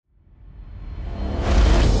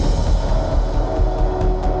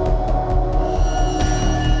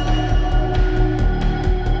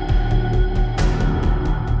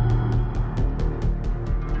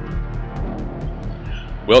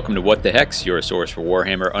Welcome to What the Hex, your source for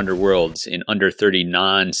Warhammer Underworlds in under 30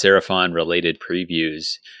 non-Seraphon related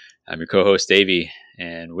previews. I'm your co-host Davey,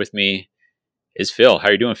 and with me is Phil. How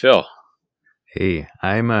are you doing, Phil? Hey,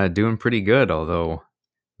 I'm doing pretty good, although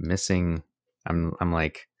missing. I'm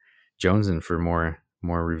like jonesing for more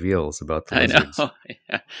reveals about the lizards. I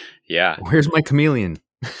know. Yeah. Where's my chameleon?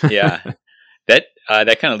 Yeah. That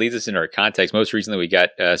kind of leads us into our context. Most recently, we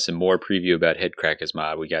got some more preview about Headcracker's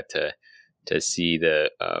mod. We got to see the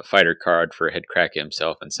fighter card for Headcracker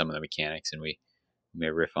himself and some of the mechanics, and we may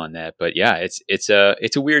riff on that. But yeah, it's a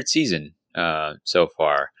weird season so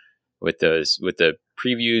far with the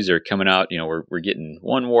previews are coming out. You know, we're getting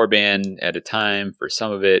one warband at a time for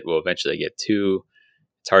some of it. We'll eventually get two.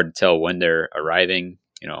 It's hard to tell when they're arriving.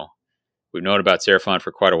 You know, we've known about Seraphon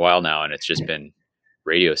for quite a while now, and it's just been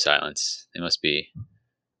radio silence. They must be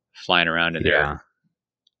flying around in their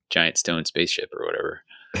giant stone spaceship or whatever.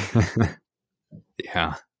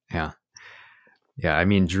 Yeah. I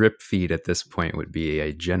mean, drip feed at this point would be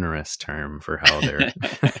a generous term for how they're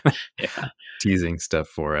teasing stuff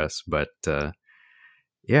for us. But I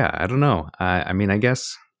don't know. I mean, I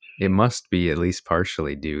guess it must be at least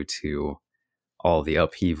partially due to all the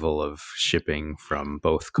upheaval of shipping from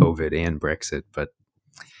both COVID and Brexit. But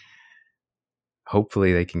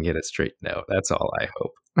hopefully they can get it straightened out. That's all I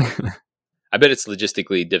hope. I bet it's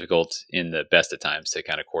logistically difficult in the best of times to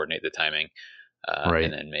kind of coordinate the timing, right.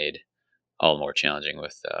 And then made all more challenging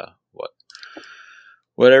with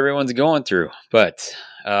what everyone's going through. But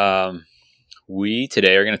we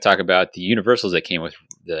today are going to talk about the universals that came with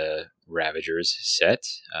the Ravagers set,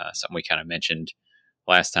 something we kind of mentioned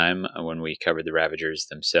last time when we covered the Ravagers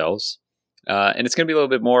themselves. And it's going to be a little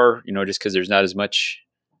bit more, just because there's not as much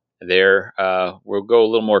there. We'll go a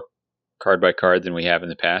little more card by card than we have in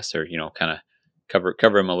the past, or kind of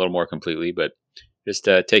cover them a little more completely. But just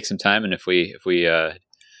take some time, and if we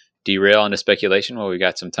derail into speculation, well, we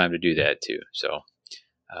got some time to do that too. So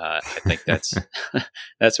I think that's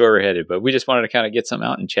that's where we're headed. But we just wanted to kind of get some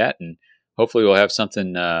out and chat, and hopefully we'll have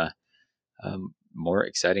something more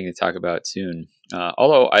exciting to talk about soon.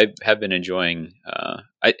 Although I have been enjoying,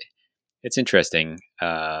 it's interesting.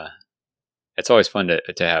 It's always fun to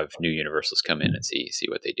have new universals come in and see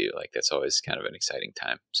what they do. Like, that's always kind of an exciting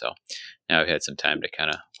time. So now I've had some time to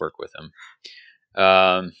kind of work with them.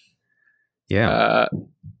 But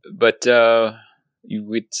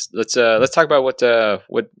let's talk about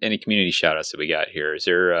what any community shout outs that we got here. Is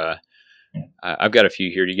there I've got a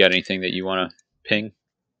few here. Do you got anything that you want to ping?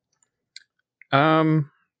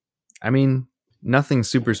 I mean, nothing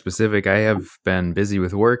super specific. I have been busy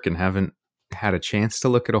with work and haven't had a chance to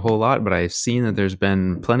look at a whole lot, but I've seen that there's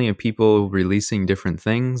been plenty of people releasing different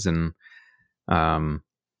things, and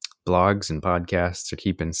blogs and podcasts are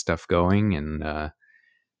keeping stuff going, and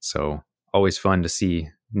so always fun to see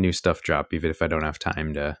new stuff drop, even if I don't have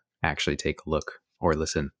time to actually take a look or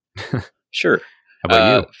listen. Sure. How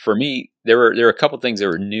about you? For me, there were a couple things that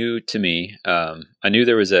were new to me. I knew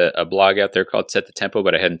there was a blog out there called Set the Tempo,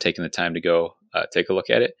 but I hadn't taken the time to go take a look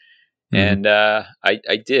at it. Mm-hmm. And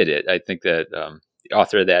I did it. I think that the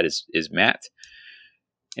author of that is Matt.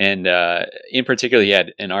 And in particular, he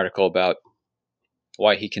had an article about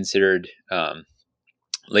why he considered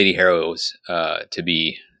Lady Harrows to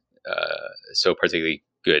be so particularly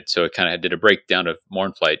good. So it kind of did a breakdown of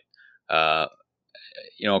Mournflight, kind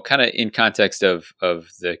of in context of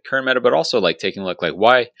the current meta, but also like taking a look like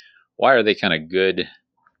why are they kind of good?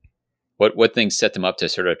 What things set them up to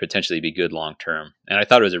sort of potentially be good long term? And I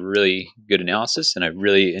thought it was a really good analysis, and I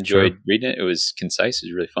really enjoyed reading it. It was concise, it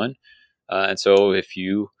was really fun. And so if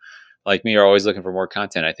you, like me, are always looking for more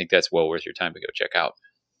content, I think that's well worth your time to go check out.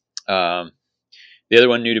 The other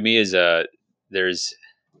one new to me is there's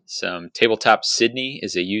some Tabletop Sydney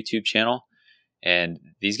is a YouTube channel, and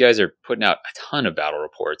these guys are putting out a ton of battle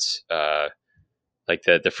reports. Like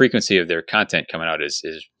the frequency of their content coming out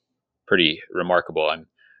is pretty remarkable.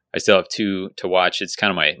 I still have two to watch. It's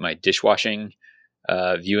kind of my dishwashing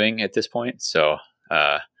viewing at this point. So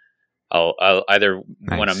I'll either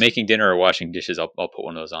when I'm making dinner or washing dishes, I'll put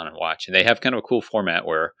one of those on and watch. And they have kind of a cool format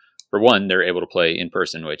where, for one, they're able to play in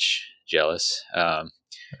person, which jealous. For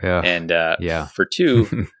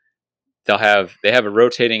two, they have a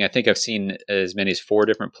rotating. I think I've seen as many as 4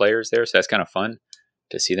 different players there, so that's kind of fun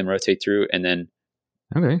to see them rotate through. And then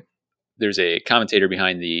there's a commentator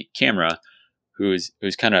behind the camera who's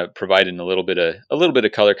kind of providing a little bit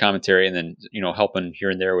of color commentary, and then helping here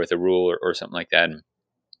and there with a rule or something like that. And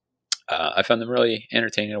I found them really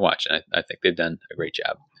entertaining to watch, and I think they've done a great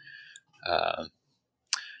job.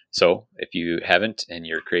 So if you haven't and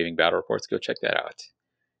you're craving battle reports, go check that out.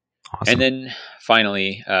 Awesome. And then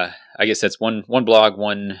finally, I I guess that's one blog,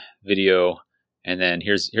 one video, and then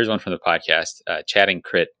here's one from the podcast. Chatting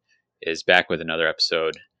Crit is back with another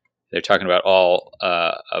episode. They're talking about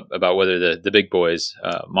about whether the big boys,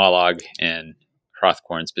 Mollog and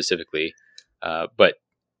Hrothgorn specifically, but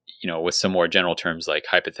with some more general terms like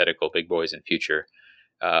hypothetical big boys in future,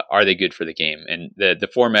 are they good for the game? And the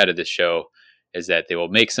format of this show is that they will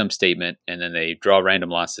make some statement and then they draw random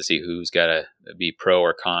lots to see who's got to be pro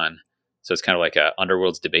or con. So it's kind of like a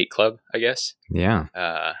Underworld's debate club, I guess. Yeah.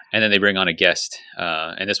 And then they bring on a guest.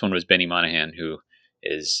 And this one was Benny Monahan, who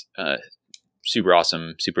is super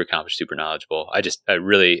awesome, super accomplished, super knowledgeable. I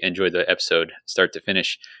really enjoyed the episode start to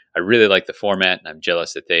finish. I really like the format, and I'm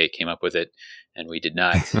jealous that they came up with it and we did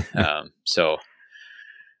not. I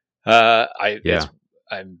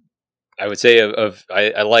would say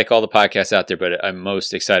I like all the podcasts out there, but I'm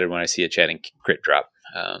most excited when I see a Chatting Crit drop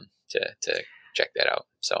to check that out.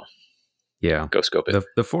 So yeah, go scope it.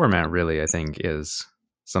 The format really, I think, is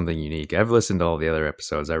something unique. I've listened to all the other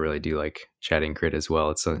episodes. I really do like Chatting Crit as well.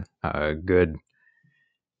 It's a good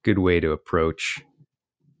way to approach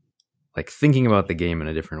like thinking about the game in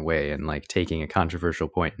a different way and like taking a controversial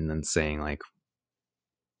point and then saying like,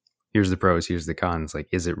 here's the pros, here's the cons. Like,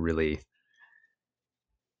 is it really,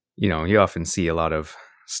 you often see a lot of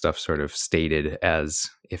stuff sort of stated as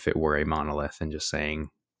if it were a monolith and just saying,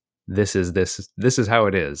 this is how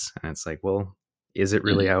it is. And it's like, well, is it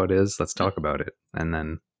really how it is? Let's talk about it. And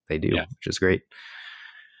then they do, which is great.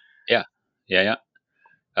 Yeah.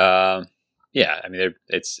 I mean,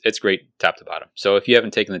 it's great top to bottom. So if you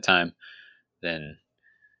haven't taken the time, then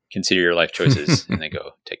consider your life choices and then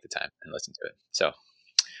go take the time and listen to it. So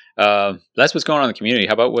that's what's going on in the community.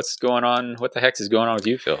 How about what's going on? What the heck is going on with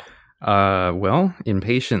you, Phil? Well,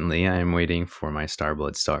 impatiently, I'm waiting for my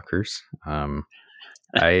Starblood Stalkers.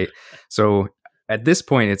 So at this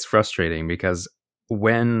point, it's frustrating because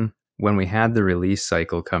when we had the release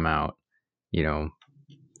cycle come out,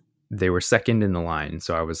 they were second in the line.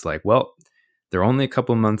 So I was like, well, they're only a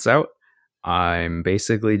couple months out. I'm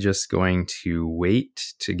basically just going to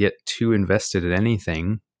wait to get too invested in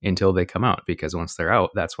anything until they come out, because once they're out,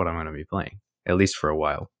 that's what I'm going to be playing, at least for a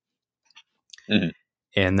while. Mm-hmm.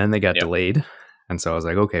 And then they got delayed. And so I was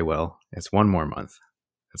like, okay, well, it's one more month.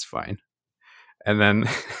 That's fine. And then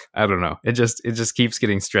I don't know. It just keeps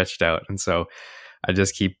getting stretched out. And so I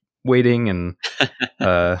just keep waiting and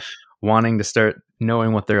wanting to start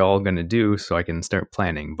knowing what they're all going to do so I can start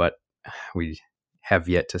planning. But we have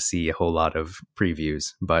yet to see a whole lot of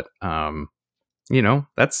previews. But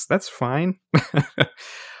that's fine.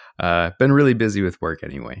 Been really busy with work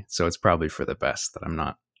anyway, so it's probably for the best that I'm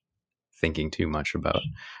not thinking too much about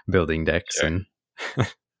building decks and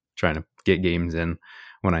trying to get games in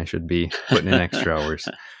when I should be putting in extra hours.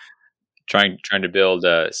 Trying to build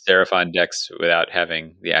Seraphon decks without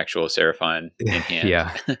having the actual Seraphon in hand.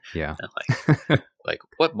 Yeah. like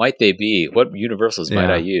what might they be? What universals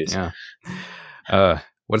might I use? Yeah.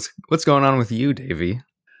 What's going on with you, Davey?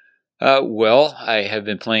 Well, I have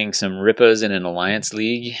been playing some Rippas in an Alliance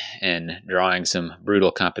League and drawing some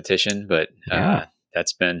brutal competition, but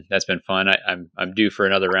that's been fun. I'm due for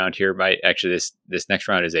another round here. Actually, this next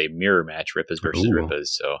round is a mirror match, Rippas versus Rippas.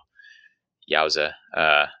 So, yowza!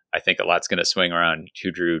 I think a lot's going to swing around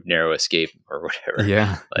who drew Narrow Escape or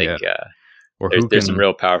whatever. Or there's some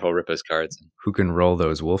real powerful Rippas cards. Who can roll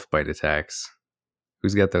those wolf bite attacks?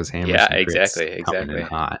 Who's got those hammers? Yeah, exactly.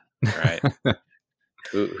 Hot. Right.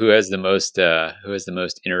 Who has the most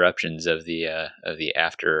interruptions of the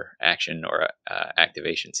after action or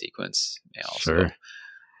activation sequence? May also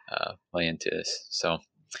play into this. So,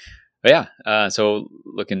 but so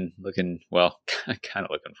looking well, kind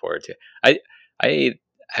of looking forward to it. I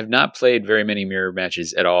have not played very many mirror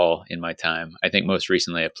matches at all in my time. I think most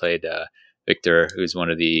recently I played Victor, who's one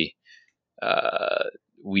of the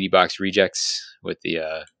Weedy Box rejects with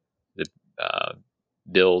the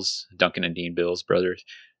Bills, Duncan and Dean Bills brothers.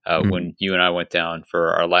 When you and I went down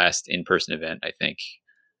for our last in-person event, I think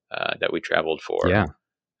that we traveled for. Yeah,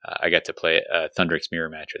 I got to play a Thundrix mirror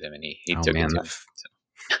match with him, and he took it to me.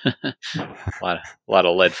 So. a lot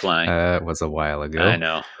of lead flying. It was a while ago. I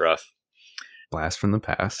know, rough. Blast from the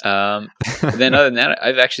past. Then other than that,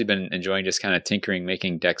 I've actually been enjoying just kind of tinkering,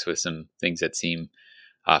 making decks with some things that seem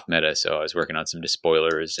off meta. So I was working on some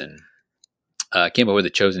Despoilers and came up with a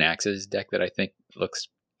Chosen Axes deck that I think looks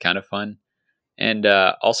kind of fun, and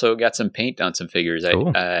also got some paint on some figures.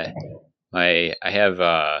 Cool. I have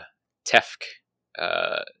Tefk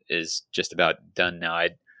is just about done now.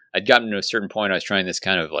 I'd gotten to a certain point. I was trying this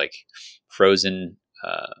kind of like frozen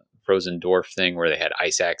dwarf thing where they had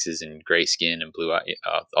ice axes and gray skin and blue eye,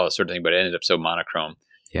 all that sort of thing, but it ended up so monochrome.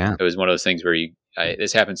 Yeah, it was one of those things where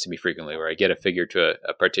this happens to me frequently where I get a figure to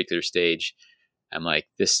a particular stage. I'm like,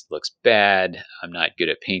 this looks bad. I'm not good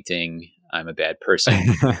at painting. I'm a bad person.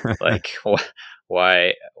 Like,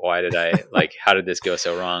 why did I like? How did this go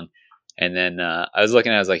so wrong? And then I was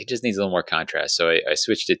looking at, it, I was like, it just needs a little more contrast. So I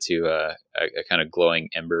switched it to a kind of glowing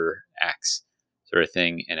ember axe sort of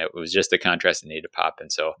thing, and it was just the contrast that needed to pop.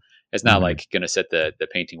 And so it's not Mhm. like going to set the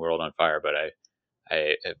painting world on fire, but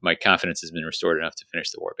my confidence has been restored enough to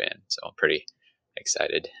finish the warband. So I'm pretty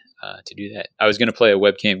excited to do that. I was going to play a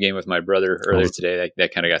webcam game with my brother earlier today.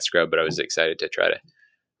 That kind of got scrubbed, but I was excited to try to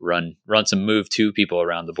run some move two people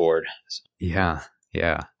around the board. So, Yeah,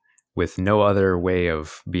 yeah. With no other way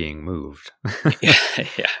of being moved. yeah, yeah,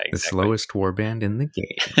 The exactly. slowest warband in the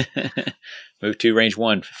game. Move two, range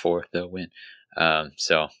one for the win.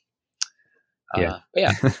 So, Yeah. but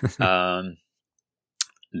yeah,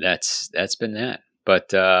 that's been that.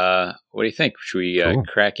 But what do you think? Should we Cool.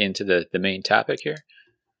 crack into the main topic here?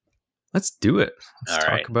 Let's do it. Let's All talk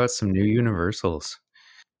right. about some new universals.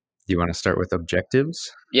 Do you want to start with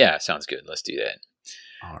objectives? Yeah, sounds good. Let's do that.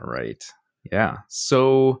 All right. Yeah.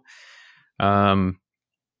 So,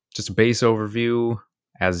 just a base overview.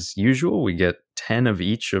 As usual, we get 10 of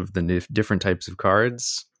each of the different types of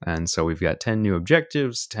cards. And so we've got 10 new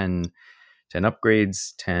objectives, 10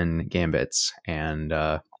 upgrades, 10 gambits. And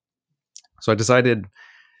so I decided,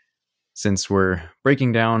 since we're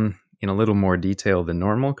breaking down in a little more detail than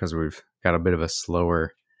normal, because we've got a bit of a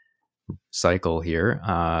slower cycle here,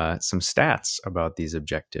 some stats about these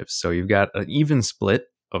objectives. So you've got an even split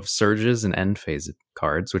of surges and end phase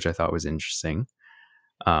cards, which I thought was interesting.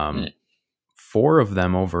 Hmm. 4 of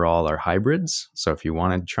them overall are hybrids. So if you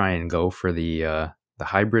want to try and go for the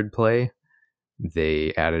hybrid play,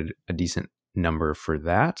 they added a decent number for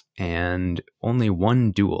that, and only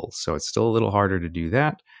 1 dual. So it's still a little harder to do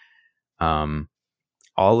that.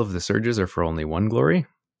 All of the surges are for only 1 glory.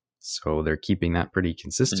 So they're keeping that pretty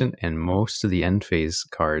consistent, and most of the end phase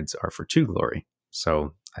cards are for 2 glory.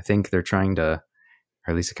 So I think they're trying to,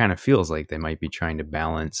 or at least it kind of feels like they might be trying to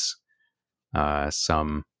balance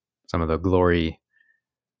some of the glory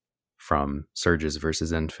from surges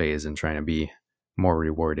versus end phase, and trying to be more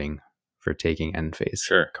rewarding for taking end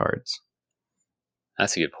phase cards.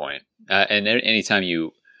 That's a good point. And anytime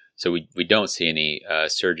so we don't see any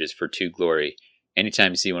surges for 2 glory.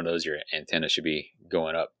 Anytime you see one of those, your antenna should be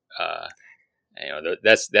going up.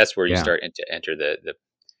 That's where you start to enter the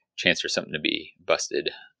chance for something to be busted.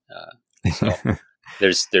 So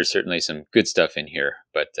there's certainly some good stuff in here,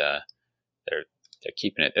 but they're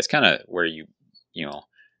keeping it. That's kind of where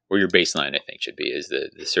where your baseline, I think, should be, is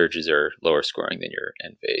the surges are lower scoring than your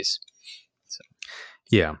end phase. So.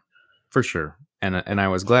 Yeah, for sure. And I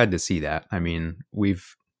was glad to see that. I mean, we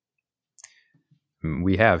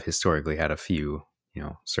have historically had a few,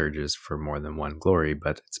 surges for more than 1 glory,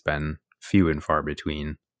 but it's been few and far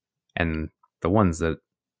between. And the ones that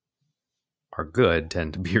are good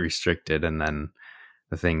tend to be restricted, and then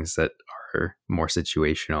the things that are more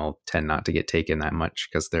situational tend not to get taken that much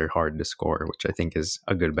because they're hard to score, which I think is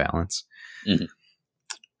a good balance. Mm-hmm.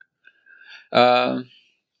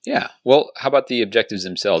 Yeah. Well, how about the objectives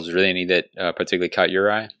themselves? Were there any that particularly caught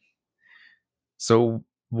your eye? So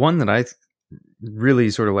one that I really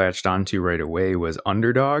sort of latched onto right away was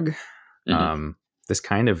Underdog. Mm-hmm. This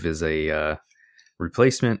kind of is a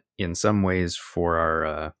replacement in some ways for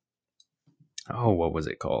our what was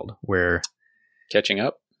it called? Where Catching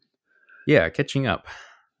Up? Yeah, Catching Up.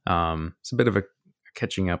 It's a bit of a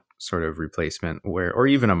catching up sort of replacement, or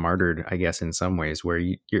even a Martyred, I guess, in some ways, where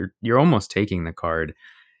you're almost taking the card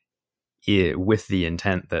with the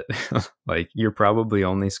intent that like you're probably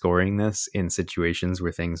only scoring this in situations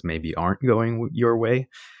where things maybe aren't going your way.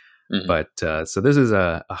 Mm-hmm. But so this is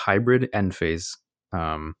a hybrid end phase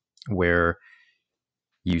where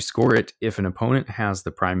you score it if an opponent has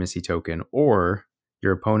the primacy token, or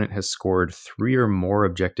your opponent has scored 3 or more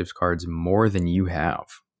objectives cards more than you have.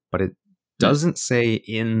 But it doesn't say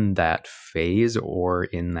in that phase or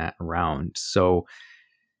in that round. So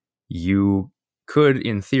you could,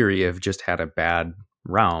 in theory, have just had a bad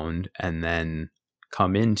round and then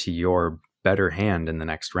come into your better hand in the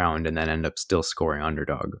next round and then end up still scoring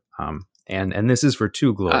Underdog. And this is for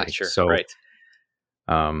 2 glory. Sure. So, right.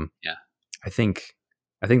 Yeah. I think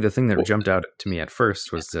the thing that jumped out to me at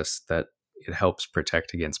first was just that it helps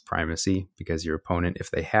protect against primacy, because your opponent, if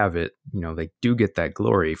they have it, they do get that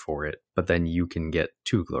glory for it, but then you can get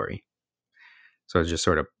 2 glory. So it just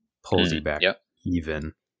sort of pulls you back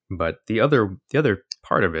even. But the other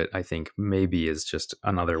part of it, I think, maybe is just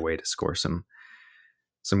another way to score some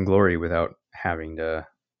glory without having to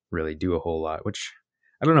really do a whole lot, which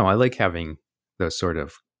I don't know. I like having those sort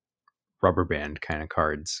of rubber band kind of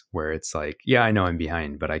cards where it's like, yeah, I know I'm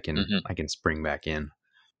behind, but I can Hmm. spring back in.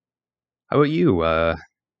 How about you?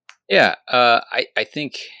 Yeah, I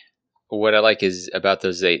think what I like is about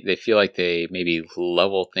those, they feel like they maybe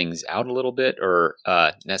level things out a little bit, or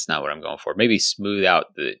that's not what I'm going for. Maybe smooth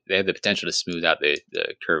out they have the potential to smooth out the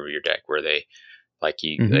curve of your deck, where they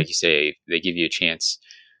Mhm. like you say, they give you a chance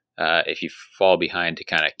if you fall behind to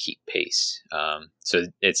kind of keep pace. So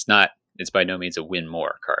it's by no means a win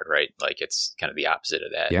more card, right? Like it's kind of the opposite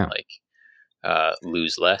of that, Yeah. like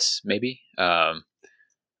lose less maybe. But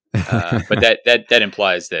that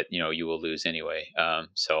implies that you will lose anyway.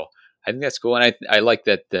 So I think that's cool, and I like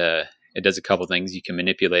that it does a couple things. You can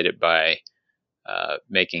manipulate it by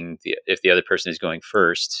making if the other person is going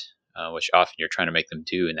first, which often you're trying to make them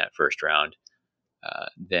do in that first round,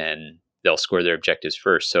 then they'll score their objectives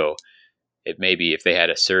first. So it may be if they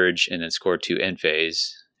had a surge and then scored 2 end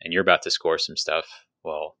phase, and you're about to score some stuff.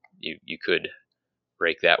 Well, you could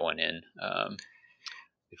break that one in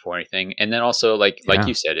before anything, and then also like Yeah.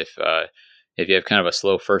 you said, if you have kind of a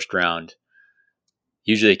slow first round,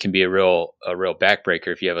 usually it can be a real backbreaker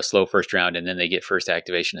if you have a slow first round and then they get first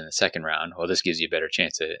activation in the second round. Well, this gives you a better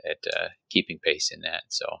chance at keeping pace in that.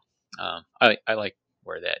 So I like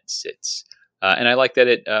where that sits, and I like that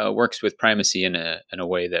it works with primacy in a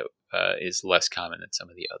way that is less common than some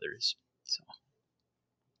of the others. So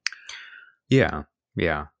Yeah.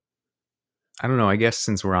 Yeah. I don't know. I guess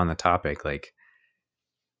since we're on the topic, like,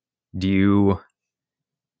 do you,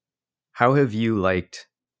 how have you liked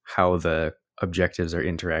how the objectives are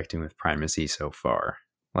interacting with primacy so far?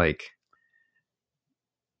 Like,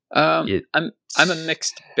 it, I'm a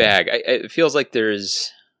mixed bag. It feels like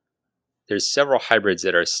there's several hybrids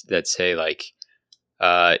that say like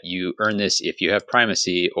you earn this if you have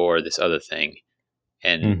primacy or this other thing,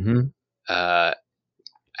 and mm-hmm. uh,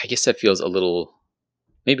 I guess that feels a little,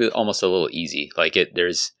 maybe almost a little easy. Like I'd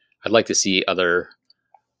like to see other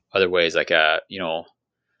ways, like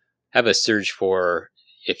have a surge for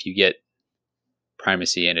if you get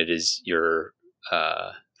primacy and it is your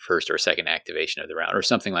first or second activation of the round, or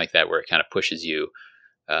something like that, where it kind of pushes you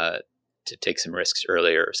uh, to take some risks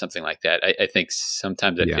earlier, or something like that. I think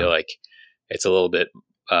sometimes I Yeah. feel like it's a little bit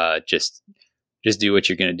just do what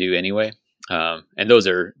you're going to do anyway, and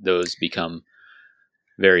those become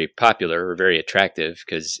very popular or very attractive,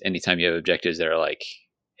 because anytime you have objectives that are like,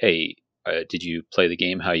 hey, did you play the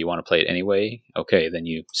game how you want to play it anyway? Okay, then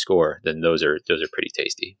you score. Then those are pretty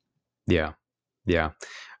tasty. Yeah. Yeah.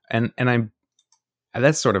 And I'm,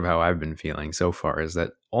 that's sort of how I've been feeling so far, is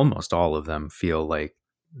that almost all of them feel like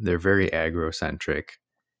they're very aggro-centric,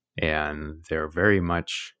 and they're very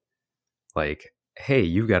much like, hey,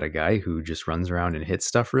 you've got a guy who just runs around and hits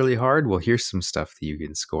stuff really hard. Well, here's some stuff that you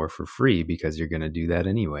can score for free because you're going to do that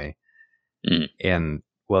anyway. Mm, And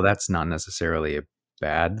well, that's not necessarily a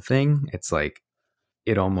bad thing. It's like,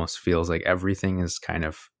 it almost feels like everything is kind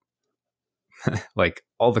of like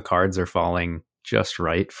all the cards are falling just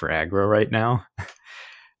right for aggro right now.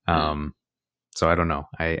 mm. um, so I don't know.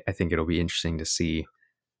 I think it'll be interesting to see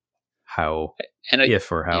how, And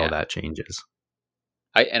if or how yeah, that changes.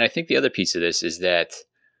 I think the other piece of this is that,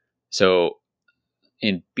 so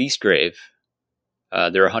in Beastgrave,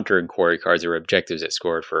 there are hunter and quarry cards. There were objectives that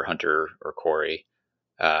scored for hunter or quarry.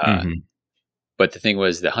 Uh, Mm-hmm. but the thing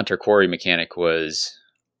was, the hunter quarry mechanic was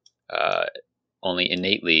uh, only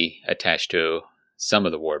innately attached to some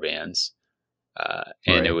of the war bands, and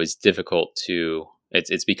it Right. was difficult to.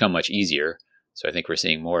 It's become much easier, so I think we're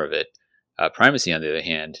seeing more of it. Primacy, on the other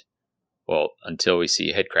hand, well, until we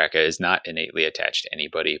see Headcracker, is not innately attached to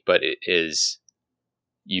anybody, but it is.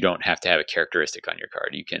 You don't have to have a characteristic on your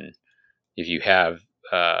card. You can, if you have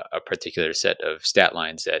a particular set of stat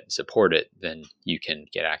lines that support it, then you can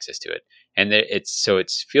get access to it. And it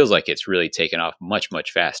feels like it's really taken off much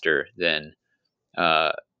faster than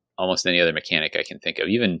uh, almost any other mechanic I can think of.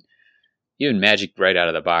 Even Magic right out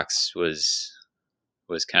of the box was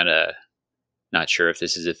kind of not sure if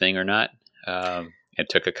this is a thing or not. It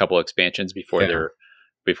took a couple expansions Yeah.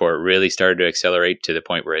 before it really started to accelerate to the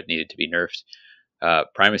point where it needed to be nerfed.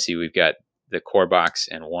 Primacy, we've got the core box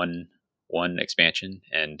and one expansion,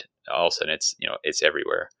 and all of a sudden it's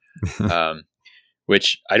everywhere. Um,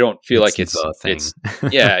 which I don't feel It's like the thing. it's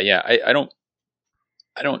yeah. I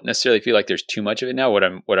don't necessarily feel like there's too much of it now. What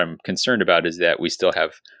I'm concerned about is that we still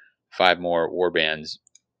have 5 more warbands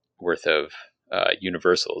worth of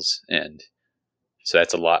universals, and so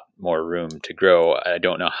that's a lot more room to grow. I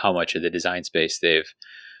don't know how much of the design space they've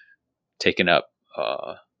taken up,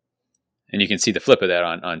 and you can see the flip of that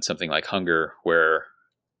on something like Hunger, where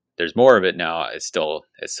there's more of it now. It's still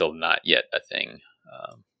not yet a thing,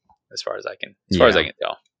 as far as I can Yeah.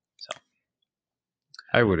 tell. So.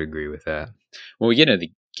 I would agree with that. When we get into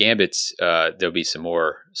the gambits, there'll be some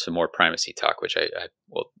more primacy talk, which I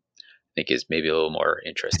will think is maybe a little more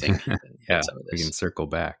interesting than Yeah, some of we can this. circle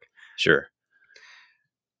back. Sure.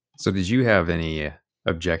 So, did you have any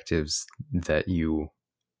objectives that you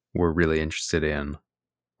were really interested in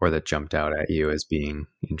or that jumped out at you as being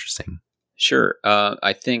interesting? Sure.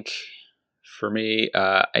 I think for me,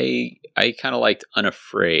 I kind of liked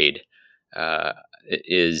Unafraid. It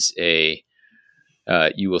is a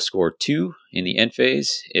you will score 2 in the end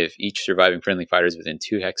phase if each surviving friendly fighter is within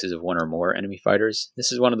 2 hexes of one or more enemy fighters.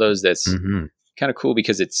 This is one of those that's Mm-hmm. kind of cool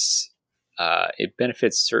because it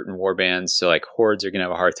benefits certain warbands. So like hordes are gonna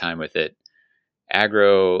have a hard time with it.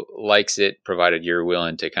 Aggro likes it, provided you're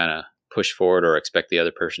willing to kind of push forward or expect the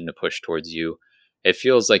other person to push towards you. It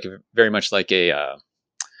feels like very much like a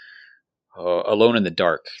Alone in the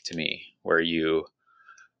Dark to me, where you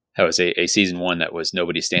that was a season 1 that was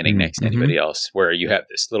nobody standing next to Mm-hmm. anybody else, where you have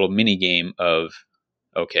this little mini game of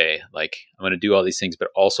okay, like I'm going to do all these things, but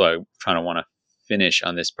also I kind of want to finish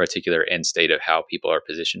on this particular end state of how people are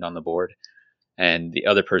positioned on the board, and the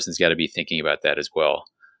other person's got to be thinking about that as well,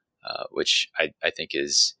 which I think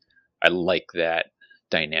is I like that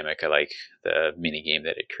dynamic. I like the mini game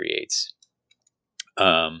that it creates.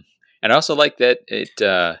 And I also like that it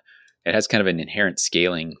has kind of an inherent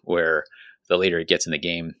scaling where the later it gets in the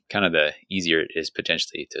game, kind of the easier it is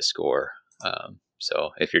potentially to score. So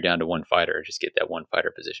if you're down to one fighter, just get that one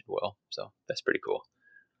fighter positioned well. So that's pretty cool.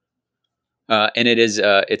 And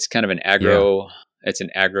it's kind of an Yeah, aggro. It's an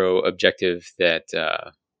aggro objective that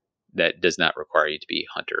does not require you to be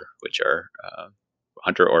hunter, which are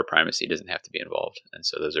hunter or primacy doesn't have to be involved, and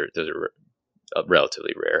so those are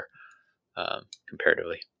relatively rare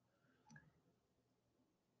comparatively.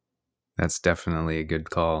 that's definitely a good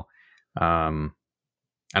call. Um,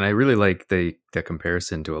 and I really like the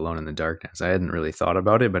comparison to Alone in the Darkness. I hadn't really thought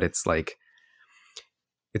about it, but it's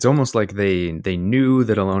almost like they knew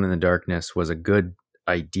that Alone in the Darkness was a good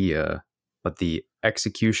idea, but the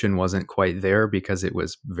execution wasn't quite there because it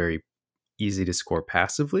was very easy to score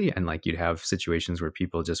passively, and like you'd have situations where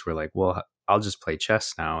people just were like, well, I'll just play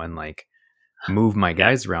chess now and like move my Yeah.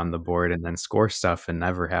 guys around the board and then score stuff and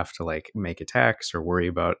never have to like make attacks or worry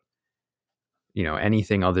about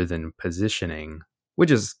anything other than positioning, which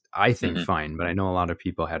is I think Hmm. fine, but I know a lot of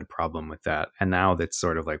people had a problem with that. And now that's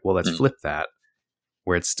sort of like, well, let's Hmm. flip that,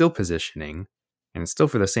 where it's still positioning and it's still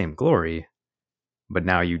for the same glory, but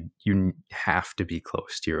now you have to be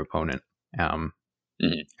close to your opponent. um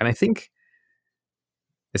Hmm. and I think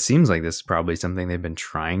it seems like this is probably something they've been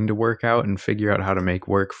trying to work out and figure out how to make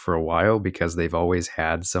work for a while, because they've always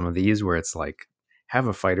had some of these where it's like have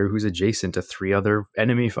a fighter who's adjacent to 3 other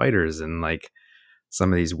enemy fighters, and like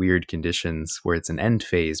some of these weird conditions where it's an end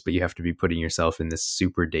phase, but you have to be putting yourself in this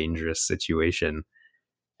super dangerous situation.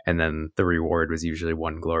 And then the reward was usually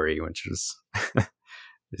 1 glory, which was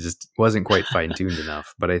it just wasn't quite fine tuned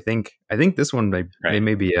enough. But I think this one they Right.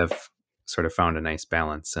 maybe have sort of found a nice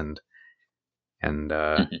balance, and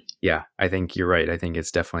Hmm. yeah, I think you're right. I think it's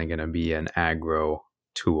definitely going to be an aggro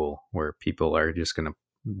tool where people are just going to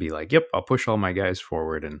be like, "Yep, I'll push all my guys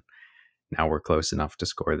forward, and now we're close enough to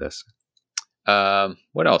score this."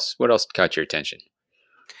 What else? What else caught your attention?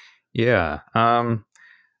 Yeah.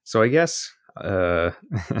 So I guess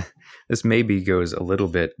this maybe goes a little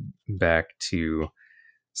bit back to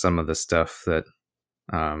some of the stuff that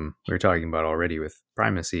we were talking about already with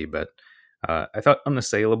primacy, but I thought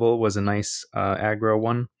Unassailable was a nice aggro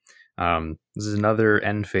one. This is another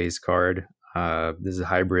end phase card. This is a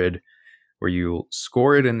hybrid where you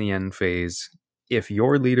score it in the end phase if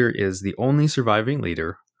your leader is the only surviving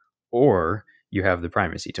leader or you have the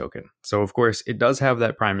primacy token. So, of course, it does have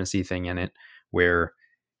that primacy thing in it where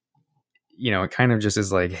it kind of just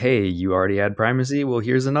is like, hey, you already had primacy. Well,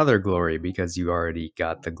 here's another glory because you already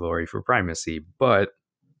got the glory for primacy. But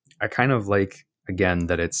I kind of like, again,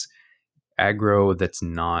 that it's aggro that's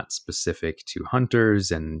not specific to hunters,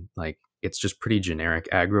 and like it's just pretty generic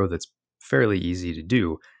aggro that's fairly easy to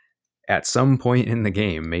do. At some point in the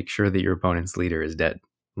game, make sure that your opponent's leader is dead.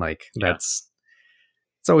 Like Yeah. it's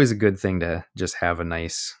always a good thing to just have a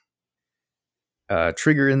nice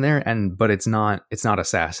trigger in there, and but it's not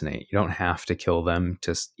assassinate. You don't have to kill them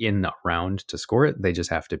to in a round to score it. They just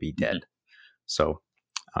have to be dead. Hmm. So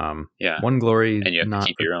Yeah. 1 glory, And you have to not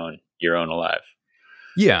keep your own alive.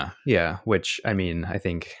 yeah, which I mean, I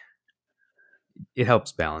think it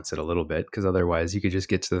helps balance it a little bit, because otherwise you could just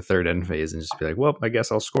get to the third end phase and just be like, well, I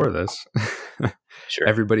guess I'll score this. Sure.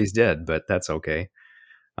 Everybody's dead, but that's okay.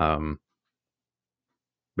 um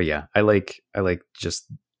but yeah, I like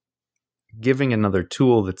just giving another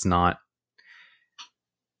tool that's not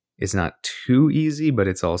it's not too easy, but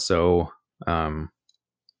um,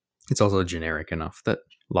 it's also generic enough that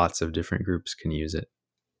lots of different groups can use it.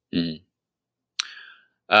 Mm.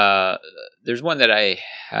 Uh, there's one that I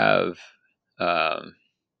have. Um,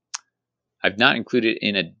 I've not included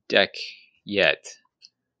in a deck yet.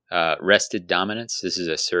 Rested Dominance. This is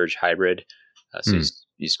a Surge hybrid. So Hmm.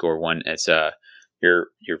 you score one. It's your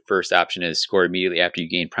first option is score immediately after you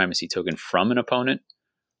gain primacy token from an opponent,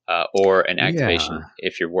 or an activation Yeah.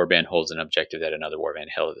 if your warband holds an objective that another warband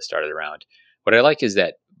held at the start of the round. What I like is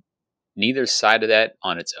that neither side of that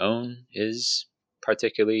on its own is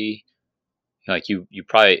particularly like you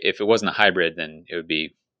probably, if it wasn't a hybrid, then it would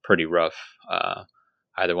be pretty rough,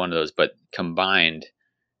 either one of those. But combined,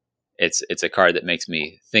 it's a card that makes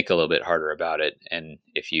me think a little bit harder about it. And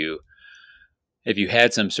if you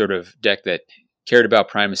had some sort of deck that cared about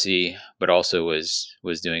primacy but also was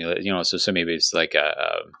doing, so maybe it's like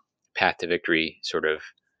a path to victory sort of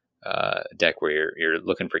deck where you're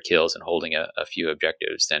looking for kills and holding a few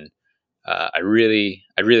objectives, then I really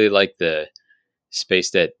like the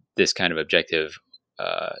space that this kind of objective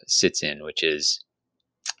sits in, which is,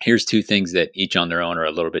 here's two things that each on their own are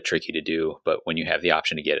a little bit tricky to do, but when you have the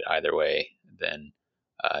option to get it either way, then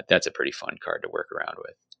that's a pretty fun card to work around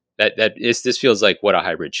with. This feels like what a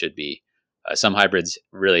hybrid should be. Some hybrids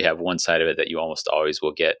really have one side of it that you almost always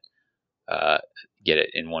will get it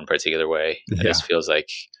in one particular way. This Yeah. feels like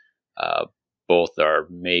both are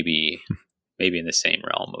maybe in the same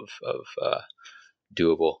realm of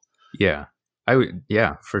doable. Yeah. I would.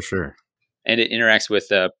 Yeah, for sure. And it interacts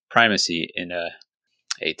with primacy in a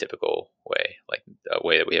atypical way, like a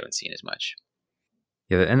way that we haven't seen as much.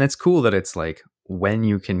 Yeah, and it's cool that it's like when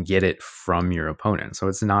you can get it from your opponent. So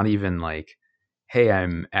it's not even like, hey,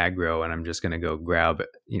 I'm aggro and I'm just going to go grab,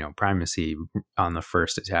 primacy on the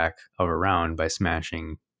first attack of a round by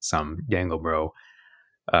smashing some Dangle Bro.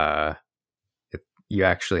 Uh, you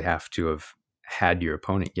actually have to have had your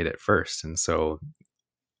opponent get it first. And so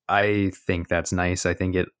I think that's nice. I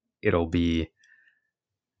think it'll be,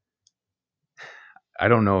 I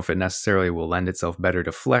don't know if it necessarily will lend itself better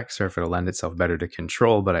to flex or if it'll lend itself better to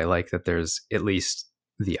control, but I like that there's at least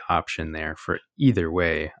the option there for either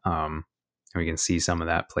way. We can see some of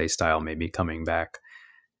that play style maybe coming back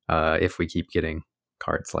if we keep getting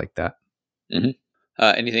cards like that. Mm-hmm.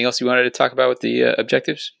 Anything else you wanted to talk about with the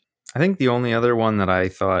objectives? I think the only other one that I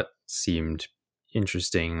thought seemed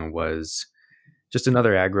interesting was just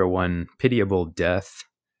another aggro one, Pitiable Death.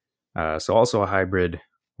 So also a hybrid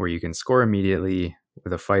where you can score immediately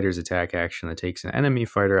with a fighter's attack action that takes an enemy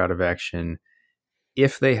fighter out of action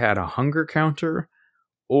if they had a hunger counter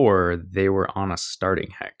or they were on a starting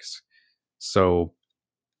hex. So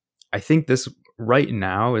I think this right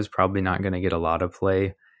now is probably not going to get a lot of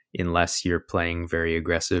play unless you're playing very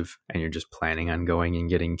aggressive and you're just planning on going and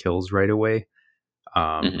getting kills right away.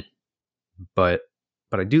 Mm-hmm. But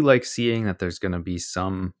I do like seeing that there's going to be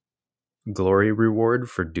some glory reward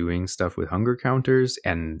for doing stuff with hunger counters,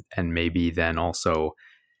 and maybe then also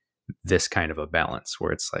this kind of a balance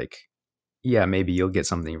where it's like, yeah, maybe you'll get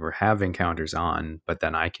something for having counters on, but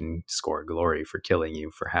then I can score glory for killing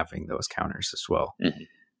you for having those counters as well.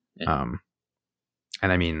 Mm-hmm. Um,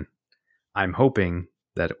 and I mean, I'm hoping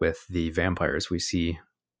that with the vampires we see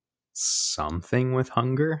something with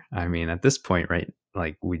hunger. I mean, at this point, right,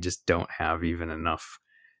 like we just don't have even enough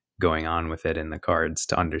going on with it in the cards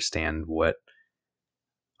to understand what,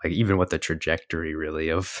 like, even what the trajectory really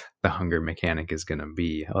of the hunger mechanic is going to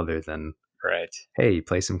be, other than, Right. hey,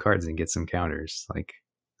 play some cards and get some counters. Like,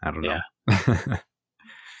 I don't know.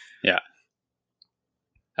 Yeah.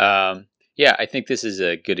 Yeah. Yeah, I think this is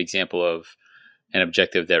a good example of an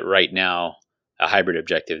objective that right now, a hybrid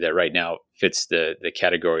objective that right now fits the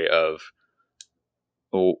category of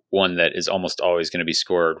one that is almost always going to be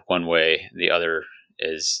scored one way. The other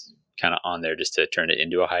is kind of on there just to turn it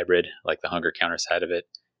into a hybrid, like the hunger counter side of it.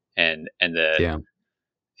 And Yeah.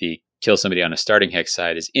 the kill somebody on a starting hex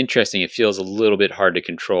side is interesting. It feels a little bit hard to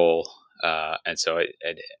control. And so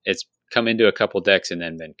it's come into a couple decks and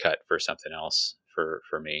then been cut for something else for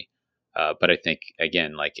me. But I think,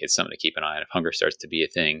 again, like, it's something to keep an eye on. If hunger starts to be a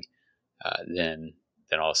thing, then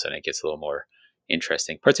all of a sudden it gets a little more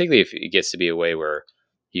interesting, particularly if it gets to be a way where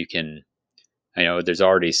you can, I know there's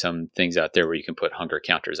already some things out there where you can put hunger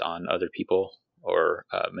counters on other people or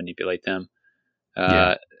manipulate them.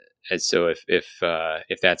 Yeah. And so if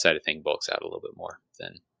that side of thing bulks out a little bit more,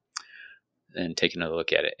 then take another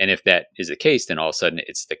look at it. And if that is the case, then all of a sudden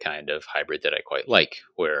it's the kind of hybrid that I quite like,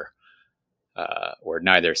 where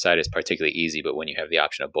neither side is particularly easy, but when you have the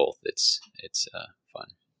option of both, it's fun.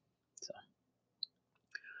 So,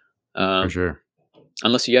 For sure.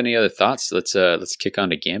 unless you got any other thoughts, let's kick on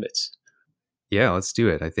to gambits. Yeah, let's do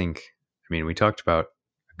it. We talked about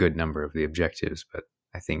a good number of the objectives, but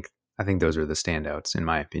I think those are the standouts in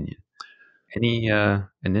my opinion. Any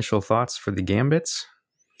initial thoughts for the gambits?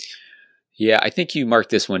 Yeah, I think you marked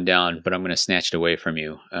this one down, but I'm going to snatch it away from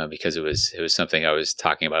you because it was something I was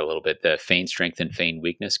talking about a little bit. The feign strength and feign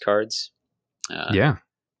weakness cards. Uh, Yeah.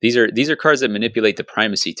 these are cards that manipulate the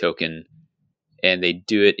primacy token, and they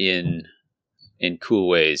do it in cool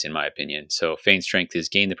ways, in my opinion. So feign strength is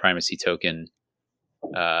gain the primacy token.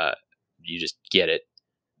 You just get it,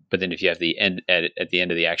 but then if you have the end at the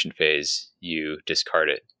end of the action phase, you discard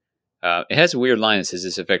it. It has a weird line that says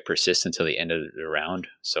this effect persists until the end of the round.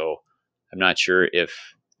 So I'm not sure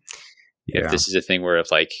if Yeah. this is a thing where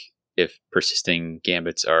if persisting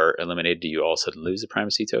gambits are eliminated, do you all of a sudden lose the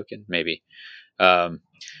primacy token? Maybe. Um,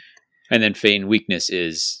 and then feign weakness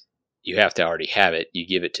is you have to already have it. You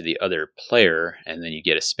give it to the other player, and then you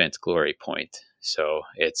get a spent glory point. So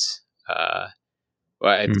it's well,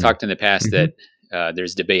 I've talked in the past Mm-hmm. that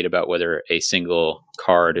there's debate about whether a single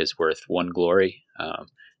card is worth one glory.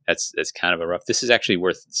 That's kind of a rough. This is actually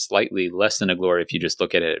worth slightly less than a glory if you just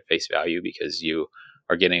look at it at face value, because you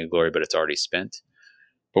are getting a glory, but it's already spent.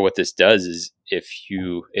 But what this does is if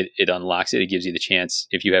it unlocks it, it gives you the chance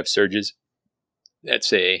if you have surges that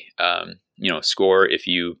say score if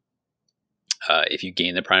you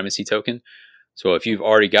gain the primacy token. So if you've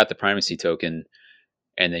already got the primacy token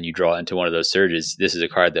and then you draw into one of those surges, this is a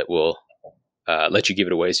card that will let you give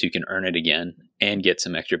it away so you can earn it again and get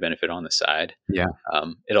some extra benefit on the side. Yeah.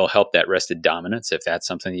 It'll help that rested dominance. If that's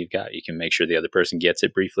something you've got, you can make sure the other person gets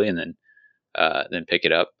it briefly and then pick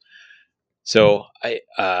it up. So I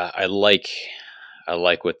like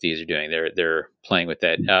what these are doing. They're playing with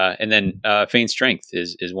that. And then feign strength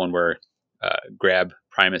is one where grab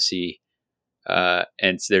primacy,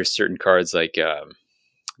 and there's certain cards like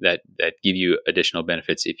that give you additional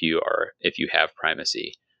benefits if you have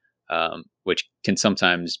primacy, which can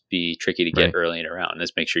sometimes be tricky to get Right. early in a round.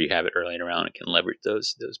 Let's make sure you have it early in a round and can leverage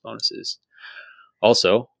those bonuses.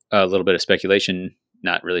 Also, a little bit of speculation,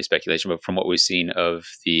 not really speculation, but from what we've seen of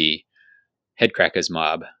the Headcrackers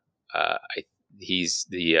mob, he's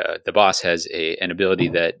the boss has an ability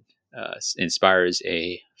that inspires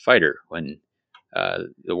a fighter when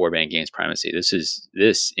the warband gains primacy.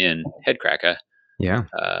 This in Headcracker Yeah.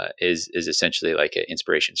 is essentially like an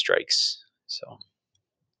inspiration strikes. So,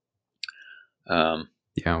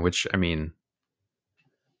 Yeah. Which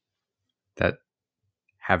that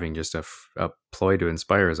having just a ploy to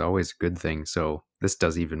inspire is always a good thing. So this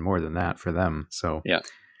does even more than that for them. So yeah,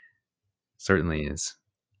 certainly is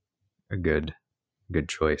a good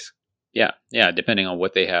choice. yeah. Depending on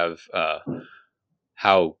what they have,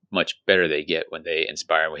 how much better they get when they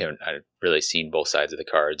inspire. We haven't really seen both sides of the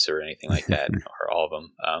cards or anything like that, or all of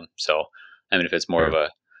them. So, if it's more Sure.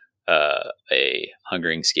 of a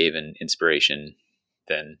hungering Skaven inspiration,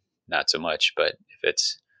 then not so much. But if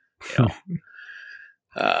it's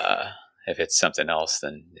if it's something else,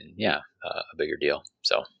 then yeah, a bigger deal.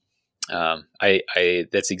 So I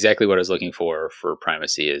that's exactly what I was looking for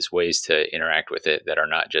primacy, is ways to interact with it that are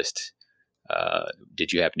not just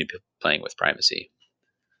did you happen to be playing with primacy?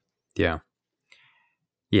 Yeah.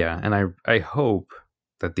 Yeah. And I hope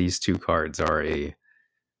that these two cards are a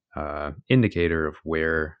indicator of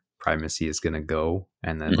where primacy is going to go,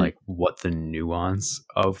 and then Mm-hmm. like what the nuance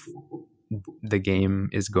of the game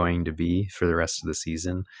is going to be for the rest of the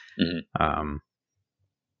season. Mm-hmm.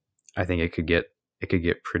 I think it could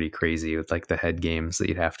get pretty crazy with like the head games that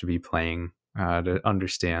you'd have to be playing to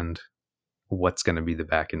understand what's going to be the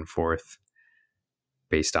back and forth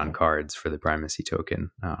based on cards for the primacy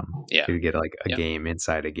token. Yeah. You could get like a Yeah. game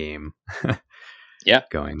inside a game Yeah.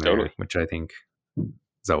 going there, Totally. which I think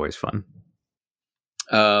is always fun.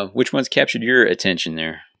 Which ones captured your attention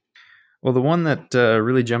there? Well, the one that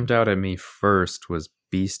really jumped out at me first was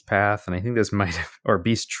Beast Path, and I think this might have, or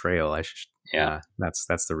Beast Trail. Yeah.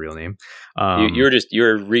 That's the real name. You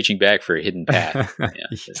were reaching back for a hidden path.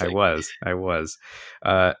 Yeah. I was.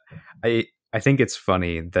 I think it's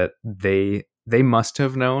funny that they must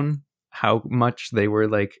have known how much they were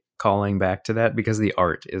like calling back to that, because the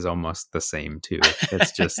art is almost the same too.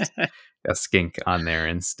 It's just a skink on there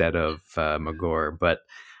instead of Magor, but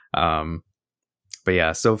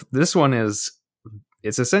yeah. So this one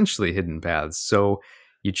it's essentially hidden paths. So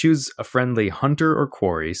you choose a friendly hunter or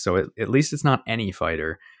quarry, so at least it's not any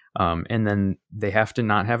fighter. And then they have to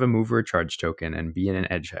not have a move or a charge token and be in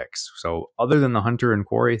an edge hex. So other than the hunter and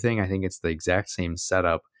quarry thing, I think it's the exact same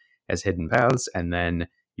setup as hidden paths. And then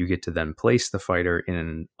you get to then place the fighter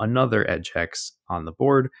in another edge hex on the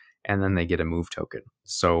board, and then they get a move token.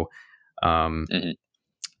 So Mm-hmm.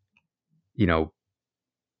 you know,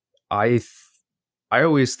 I th- I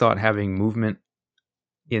always thought having movement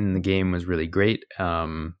in the game was really great,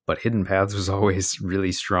 but hidden paths was always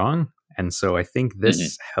really strong, and so I think Hmm.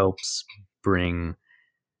 this helps bring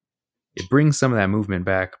some of that movement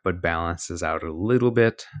back, but balances out a little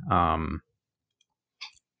bit.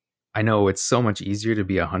 I know it's so much easier to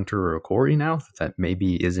be a hunter or a quarry now that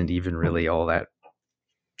maybe isn't even really all that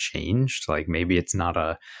changed. Like maybe it's not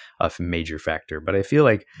a major factor, but I feel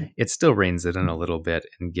like it still reins it in a little bit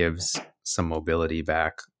and gives some mobility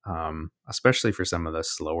back, especially for some of the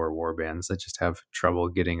slower war bands that just have trouble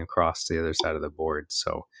getting across to the other side of the board.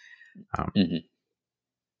 So, um, Hmm. and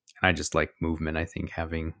I just like movement. I think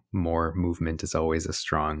having more movement is always a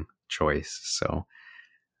strong choice. So,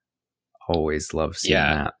 always love seeing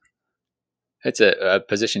Yeah, that. it's a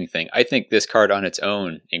positioning thing. I think this card on its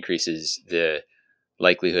own increases the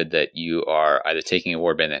likelihood that you are either taking a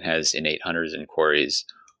warband that has innate hunters and quarries,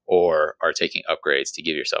 or are taking upgrades to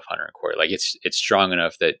give yourself hunter and quarry. Like it's strong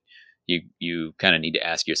enough that you kind of need to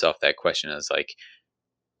ask yourself that question. Is like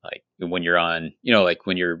when you're on, like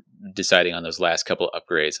when you're deciding on those last couple of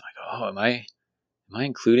upgrades, like, oh, am I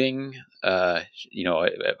including,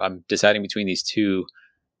 if I'm deciding between these two,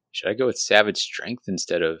 should I go with savage strength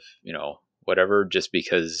instead of, whatever, just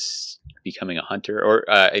because becoming a hunter, or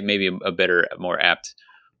maybe a better, more apt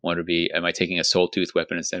one would be, am I taking a soul tooth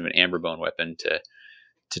weapon instead of an amber bone weapon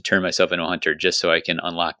to turn myself into a hunter just so I can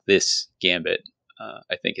unlock this gambit?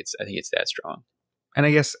 I think it's that strong. And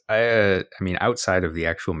I guess I mean, outside of the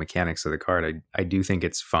actual mechanics of the card, I do think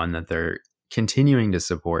it's fun that they're continuing to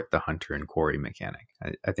support the hunter and quarry mechanic.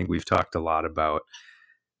 I think we've talked a lot about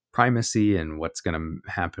primacy and what's going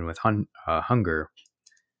to happen with hunger,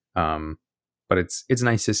 um, but it's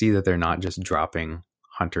nice to see that they're not just dropping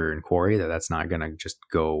hunter and quarry. That's not going to just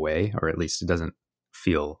go away, or at least it doesn't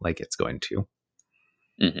feel like it's going to.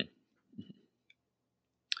 Hmm.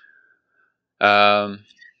 Um,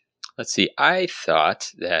 let's see. I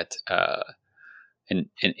thought that an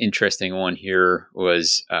interesting one here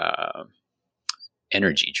was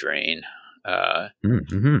energy drain. Uh,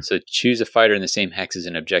 Mm-hmm. So choose a fighter in the same hex as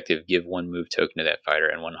an objective. Give one move token to that fighter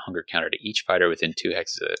and one hunger counter to each fighter within 2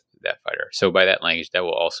 hexes of that fighter. So by that language, that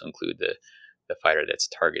will also include the fighter that's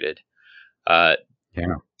targeted. Uh,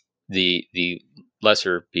 Yeah. the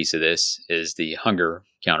lesser piece of this is the hunger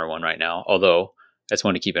counter one right now. Although that's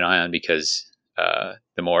one to keep an eye on, because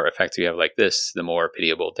the more effects you have like this, the more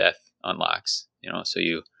pitiable death unlocks. So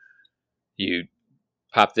you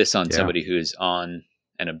pop this on Yeah. somebody who's on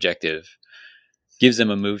an objective, gives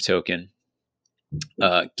them a move token,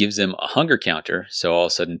 gives them a hunger counter. So all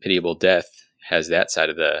of a sudden, pitiable death has that side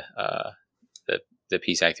of the the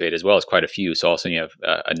piece activated, as well as quite a few. So all of a sudden, you have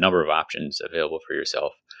a number of options available for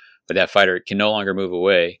yourself. But that fighter can no longer move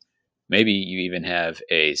away. Maybe you even have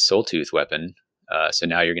a soul tooth weapon. So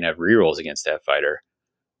now you're going to have rerolls against that fighter.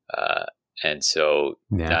 Uh, and so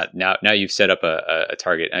Yeah. now you've set up a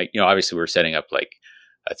target. Obviously we're setting up like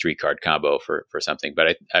a 3-card combo for something,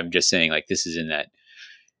 but I'm just saying, like, this is in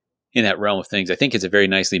that realm of things. I think it's a very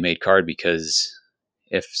nicely made card, because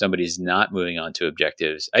if somebody's not moving on to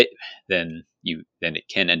objectives, then it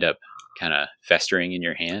can end up kind of festering in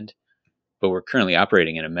your hand. But we're currently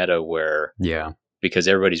operating in a meta where, Yeah. because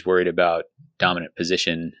everybody's worried about dominant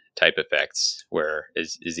position type effects, where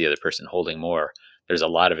is the other person holding more, there's a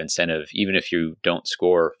lot of incentive, even if you don't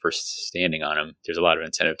score for standing on them, there's a lot of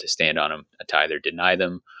incentive to stand on them, to either deny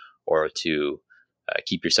them or to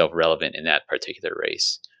keep yourself relevant in that particular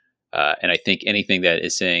race. And I think anything that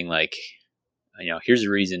is saying, like, here's the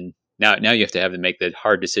reason. Now you have to have to make the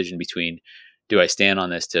hard decision between, do I stand on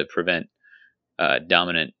this to prevent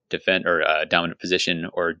dominant defend or dominant position,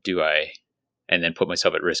 or do I, and then put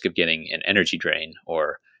myself at risk of getting an energy drain,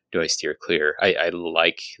 or do I steer clear? I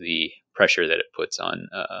like the pressure that it puts on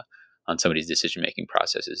somebody's decision making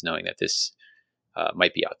processes, knowing that this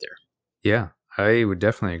might be out there. Yeah. I would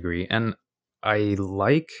definitely agree. And I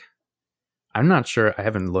like I'm not sure. I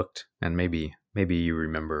haven't looked, and maybe you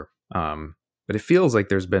remember. But it feels like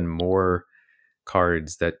there's been more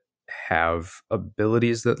cards that have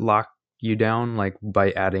abilities that lock you down, like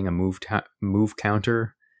by adding a move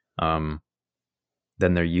counter, um,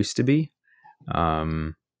 than there used to be.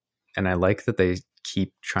 Um, and I like that they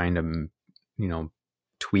keep trying to, you know,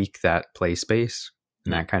 tweak that play space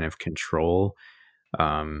and Mm. that kind of control.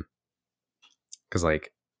 Because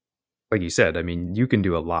like you said, I mean, you can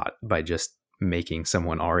do a lot by just making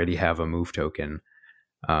someone already have a move token.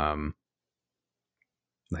 Um,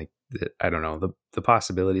 like I don't know, the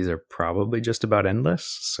possibilities are probably just about endless.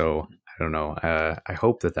 So I don't know. I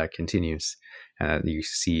hope that continues and that you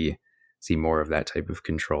see more of that type of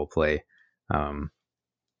control play. Um,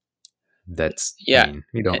 That's, I Yeah. mean,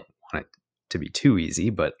 we don't want it to be too easy,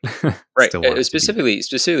 but Right. still want it to be.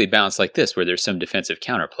 Specifically balanced like this, where there's some defensive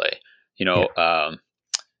counterplay. Yeah.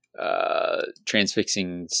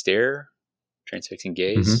 Transfixing stare, transfixing Hmm.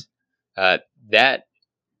 gaze. That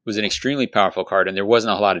was an extremely powerful card, and there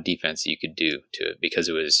wasn't a lot of defense you could do to it because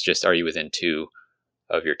it was just, are you within 2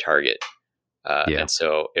 of your target? Yeah. And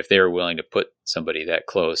so if they were willing to put somebody that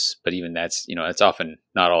close, but even that's, that's often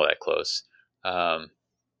not all that close. Um,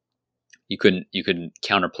 you couldn't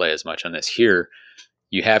counterplay as much on this. Here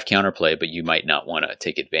you have counterplay, but you might not want to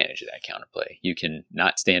take advantage of that counterplay. You can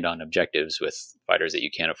not stand on objectives with fighters that you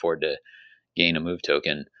can't afford to gain a move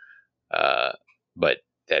token, uh, but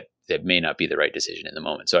that may not be the right decision in the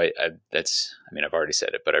moment. So I've already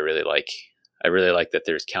said it, but I really like that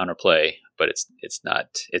there's counterplay, but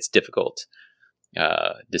it's difficult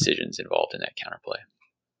decisions involved in that counterplay.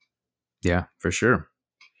 Yeah, for sure.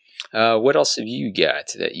 What else have you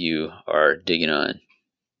got that you are digging on?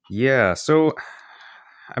 Yeah. So,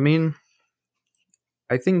 I mean,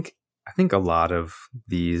 I think a lot of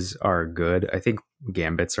these are good. I think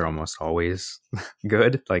gambits are almost always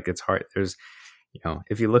good. Like it's hard. There's,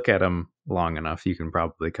 if you look at them long enough, you can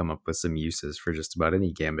probably come up with some uses for just about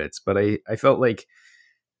any gambits. But I felt like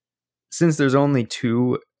since there's only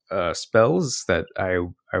two spells that I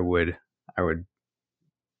would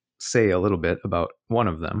say a little bit about one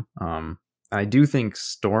of them. I do think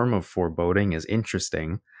Storm of Foreboding is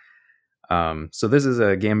interesting. So this is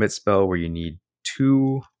a gambit spell where you need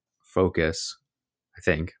 2 focus, I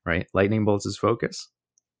think, right? Lightning bolts is focus.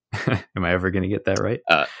 Am I ever going to get that right?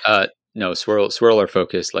 No, swirl or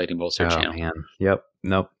focus, lightning bolts or Oh channel. man. Yep.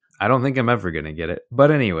 Nope. I don't think I'm ever going to get it.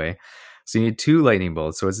 But anyway, so you need 2 lightning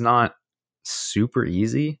bolts. So it's not super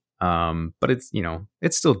easy. But it's,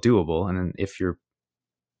 it's still doable. And then if you're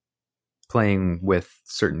playing with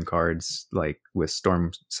certain cards, like with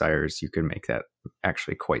Storm Sires, you can make that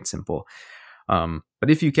actually quite simple. But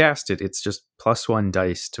if you cast it, it's just +1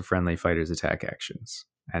 dice to friendly fighters' attack actions,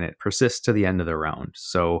 and it persists to the end of the round.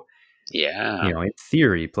 So, Yeah. in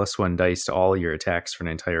theory, +1 dice to all your attacks for an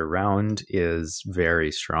entire round is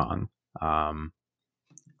very strong.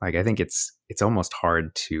 Like I think it's almost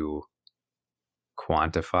hard to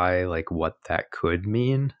quantify like what that could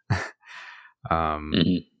mean.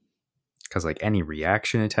 Mm-hmm. Because like any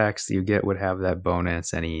reaction attacks that you get would have that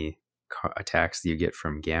bonus. Any attacks that you get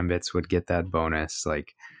from gambits would get that bonus.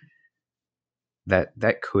 Like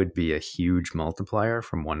that could be a huge multiplier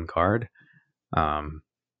from one card.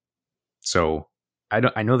 So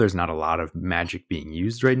I know there's not a lot of magic being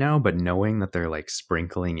used right now, but knowing that they're like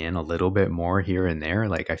sprinkling in a little bit more here and there,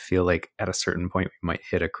 like I feel like at a certain point we might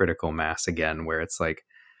hit a critical mass again where it's like,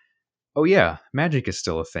 oh yeah, magic is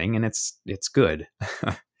still a thing and it's good.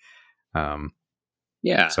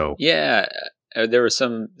 Yeah. So Yeah. There were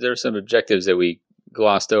some objectives that we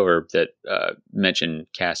glossed over that mentioned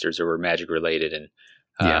casters or were magic related, and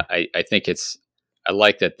yeah. I think I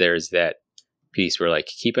like that there's that piece where like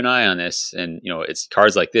keep an eye on this, and it's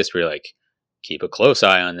cards like this where you're like keep a close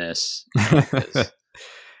eye on this, 'cause,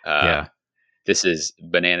 Yeah. this is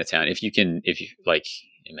Banana Town. If you like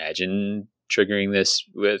imagine triggering this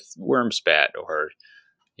with Wormspat or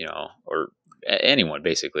anyone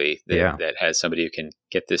basically Yeah. that has somebody who can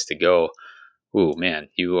get this to go. Ooh, man,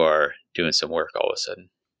 you are doing some work all of a sudden.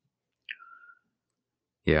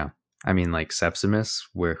 Yeah. I mean, like Sepsimus,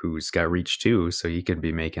 who's got reach too, so he could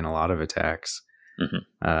be making a lot of attacks. Mm-hmm.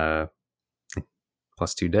 Uh,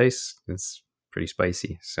 +2 dice. It's pretty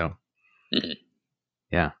spicy. So, Mm-hmm.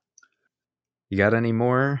 yeah. You got any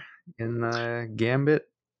more in the Gambit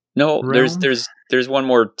No, realm? there's one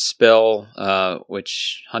more spell,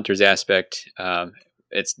 which Hunter's Aspect.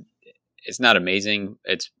 It's not amazing.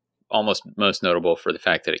 It's almost most notable for the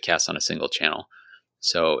fact that it casts on a single channel.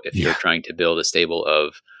 So if you're Yeah. trying to build a stable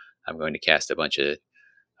of, I'm going to cast a bunch of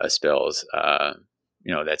spells,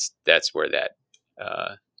 that's where that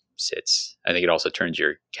sits. I think it also turns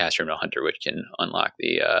your caster into a hunter, which can unlock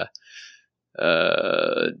the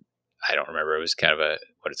I don't remember. It was kind of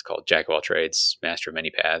what it's called, jack of all trades, master of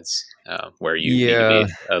many paths, where you need to Yeah.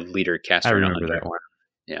 be a leader I caster and a remember hunter. that one.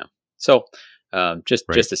 Yeah. So Right.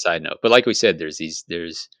 just a side note, but like we said,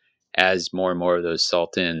 there's as more and more of those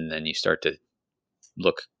salt in, then you start to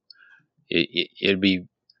look.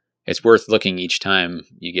 It's worth looking each time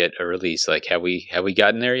you get a release. Like, have we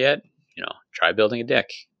gotten there yet? Try building a deck.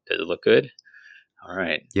 Does it look good? All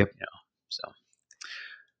right. Yep. So.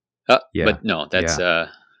 Yeah. But no, Yeah.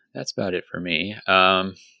 that's about it for me.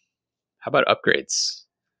 How about upgrades?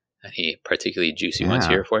 Any particularly juicy ones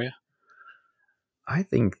Yeah. here for you? I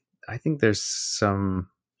think there's some.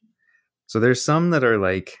 So there's some that are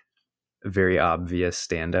like very obvious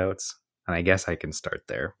standouts. And I guess I can start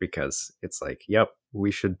there because it's like, yep,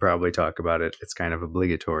 we should probably talk about it. It's kind of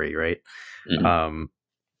obligatory, right? Mhm. Um,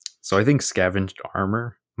 so I think scavenged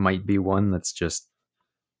armor might be one that's just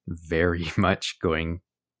very much going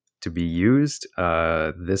to be used.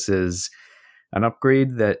 This is an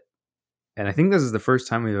upgrade that, and I think this is the first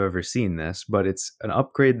time we've ever seen this, but it's an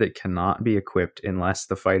upgrade that cannot be equipped unless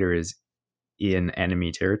the fighter is in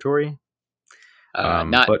enemy territory. But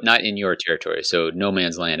Not in your territory. So no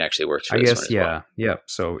man's land actually works for I this one guess, as well. yeah.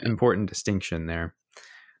 So Yeah. important distinction there.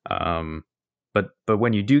 Um, but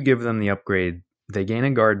when you do give them the upgrade, they gain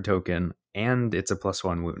a guard token, and it's a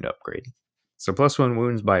 +1 wound upgrade. So +1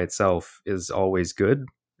 wounds by itself is always good,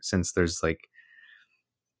 since there's like,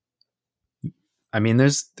 I mean,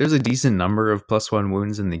 there's a decent number of +1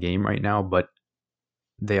 wounds in the game right now, but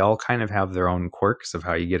they all kind of have their own quirks of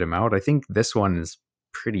how you get them out. I think this one is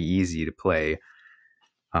pretty easy to play,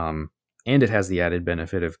 and it has the added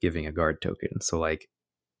benefit of giving a guard token. So like,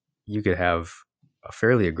 you could have a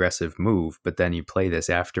fairly aggressive move, but then you play this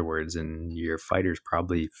afterwards, and your fighter's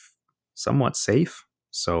probably somewhat safe.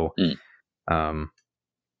 So, Mm. um,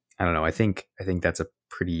 I don't know. I think that's a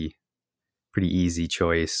pretty easy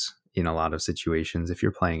choice in a lot of situations if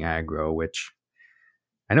you're playing aggro. Which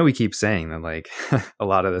I know we keep saying that like a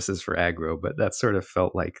lot of this is for aggro, but that sort of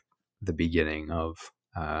felt like the beginning of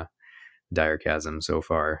Dire Chasm so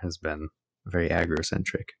far has been very aggro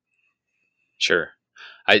centric. Sure.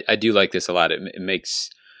 I do like this a lot. It makes,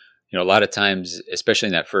 a lot of times, especially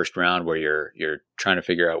in that first round where you're trying to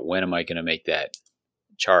figure out when am I going to make that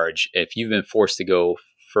charge. If you've been forced to go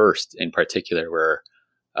first in particular, where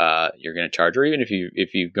you're going to charge, or even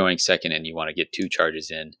if you're going second and you want to get 2 charges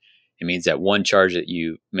in, it means that one charge that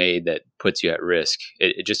you made that puts you at risk,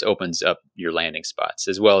 it just opens up your landing spots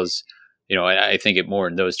as well as, I think it more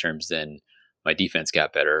in those terms than my defense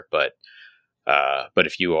got better. But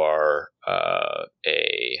if you are a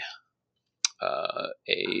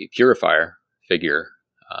purifier figure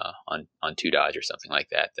on 2 dodge or something like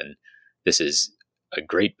that, then this is a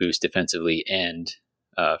great boost defensively and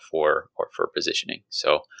for positioning.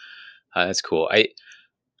 So that's cool.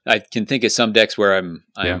 I can think of some decks where Yeah,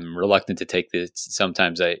 I'm reluctant to take this.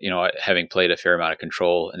 Sometimes having played a fair amount of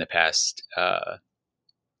control in the past,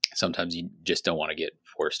 sometimes you just don't want to get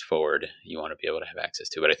forced forward. You want to be able to have access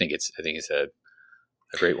to it. But I think it's a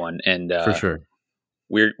great one, and for sure.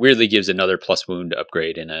 weirdly gives another plus wound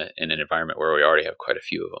upgrade in an environment where we already have quite a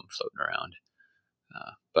few of them floating around.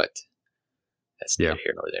 But that's Yeah. neither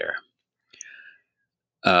here nor there.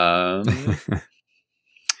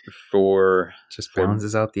 For Just for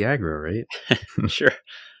balances out the aggro, right? sure.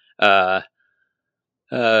 Uh,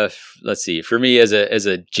 let's see. For me, as a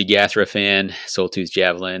Jigathra fan, Soul Tooth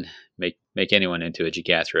Javelin, make anyone into a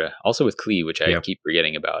Jigathra. Also with Clee, which I Yep. keep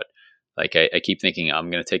forgetting about. Like I keep thinking I'm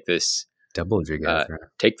going to take this Double Jigathra.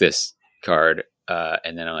 take this card,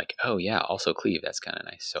 and then I'm like, oh yeah, also Cleave. That's kind of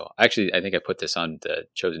nice. So actually, I think I put this on the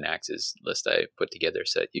Chosen Axes list I put together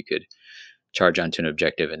so that you could charge onto an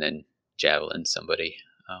objective and then javelin somebody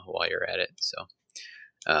while you're at it. So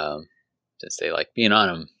since they like being on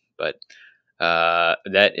them, but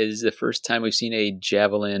that is the first time we've seen a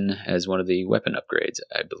javelin as one of the weapon upgrades,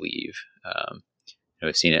 I believe.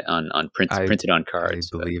 We've seen it on printed on I cards.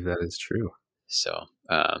 believe that is true. So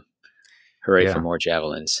hooray for Yeah. more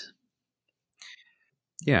javelins.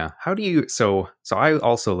 Yeah. How do you so I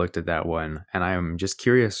also looked at that one, and I'm just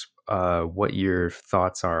curious what your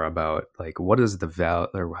thoughts are about like what is the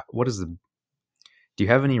do you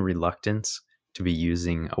have any reluctance to be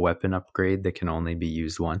using a weapon upgrade that can only be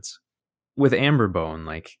used once? With Amberbone,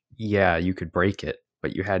 like, yeah, you could break it,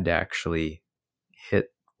 but you had to actually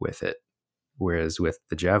hit with it. Whereas with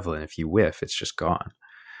the javelin, if you whiff, it's just gone.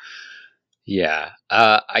 Yeah,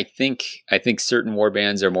 I think certain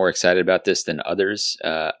warbands are more excited about this than others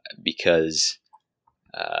because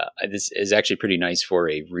this is actually pretty nice for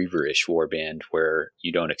a Reaver-ish warband where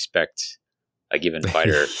you don't expect a given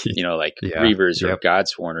fighter, like Yeah. Reavers or Yep.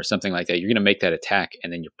 Godsworn or something like that. You're going to make that attack,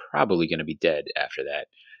 and then you're probably going to be dead after that.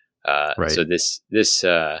 Right. So this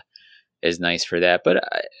is nice for that. But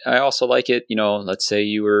I also like it. Let's say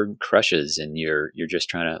you were Crushes and you're just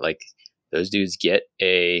trying to like those dudes get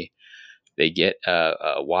a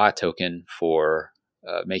Wa token for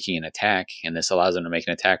making an attack, and this allows them to make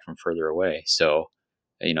an attack from further away. So,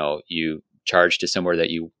 you charge to somewhere that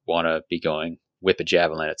you want to be going, whip a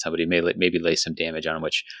javelin at somebody, maybe lay some damage on them,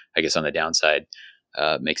 which I guess on the downside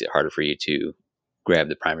makes it harder for you to grab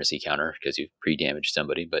the primacy counter because you've pre-damaged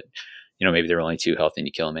somebody. But maybe they're only 2 health and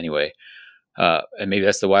you kill them anyway. And maybe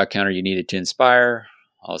that's the wild counter you needed to inspire.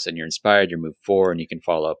 All of a sudden you're inspired, you move 4, and you can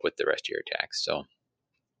follow up with the rest of your attacks. So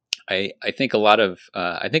I think a lot of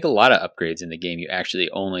upgrades in the game you actually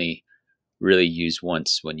only really use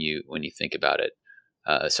once when you think about it.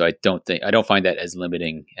 So I don't find that as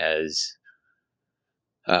limiting as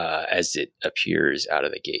it appears out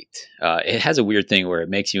of the gate. It has a weird thing where it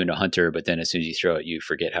makes you into a hunter, but then as soon as you throw it, you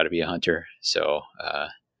forget how to be a hunter. So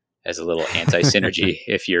as a little anti synergy,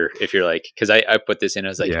 if you're like, because I put this in, I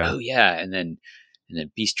was like, Yeah. oh yeah, and then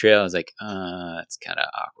Beast Trail, I was like, it's kind of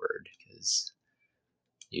awkward because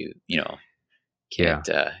you know Yeah.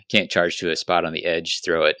 can't charge to a spot on the edge,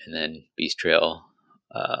 throw it, and then Beast Trail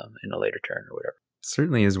in a later turn or whatever.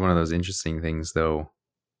 Certainly is one of those interesting things, though.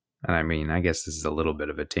 And I mean, I guess this is a little bit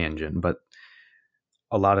of a tangent, but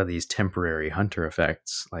a lot of these temporary hunter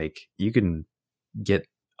effects, like you can get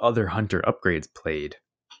other hunter upgrades played,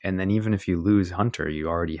 and then even if you lose hunter, you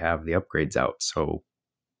already have the upgrades out, so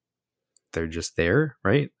they're just there,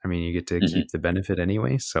 right? I mean, you get to Mm-hmm. keep the benefit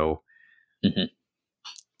anyway, so Mm-hmm.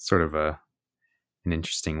 sort of an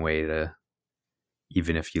interesting way to,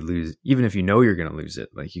 even if you know you're going to lose it,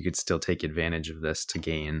 like you could still take advantage of this to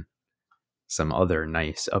gain some other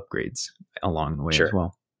nice upgrades along the way as Sure.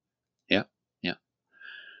 well. Yeah. Yeah.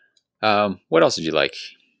 What else did you like?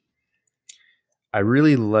 I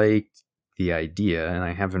really liked the idea, and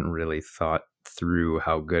I haven't really thought through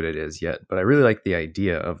how good it is yet, but I really like the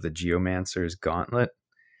idea of the Geomancer's Gauntlet.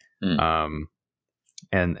 Mm. Um,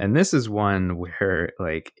 and this is one where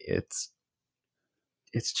like it's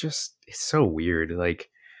so weird. Like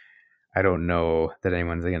I don't know that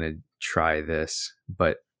anyone's gonna try this,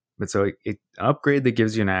 but so an upgrade that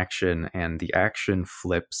gives you an action, and the action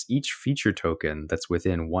flips each feature token that's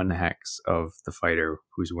within 1 hex of the fighter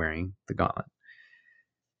who's wearing the gauntlet.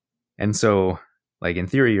 And so, like in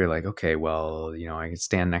theory, you're like, okay, well, I could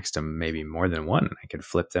stand next to maybe more than one, and I could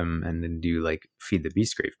flip them and then do like feed the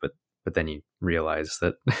Beastgrave. But then you realize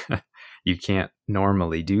that you can't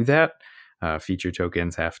normally do that. Feature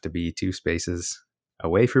tokens have to be 2 spaces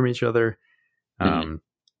away from each other. Mm-hmm.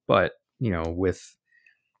 But with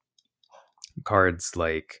cards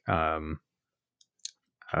like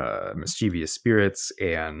Mischievous Spirits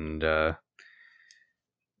and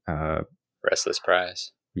Restless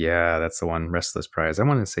Prize. yeah, that's the one, Restless Prize. I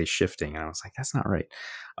wanted to say Shifting, and I was like, that's not right.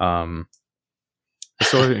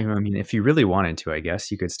 So I mean, if you really wanted to, I guess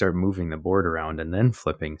you could start moving the board around and then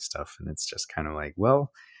flipping stuff, and it's just kind of like,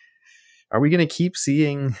 well, are we going to keep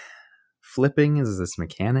seeing flipping as this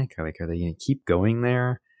mechanic? Like, are they going to keep going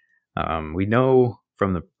there? We know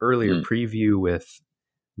from the earlier Mm. preview with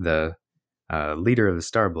the leader of the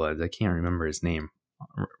Starbloods, I can't remember his name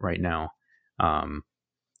right now,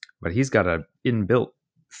 but he's got a inbuilt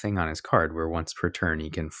thing on his card where once per turn he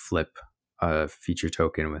can flip a feature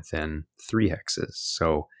token within 3 hexes.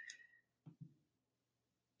 So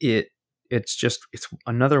it's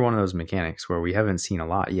another one of those mechanics where we haven't seen a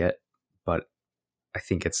lot yet, but I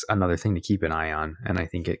think it's another thing to keep an eye on, and I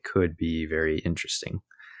think it could be very interesting.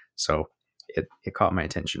 So it caught my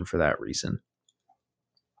attention for that reason.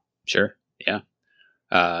 Sure. Yeah.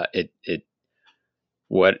 It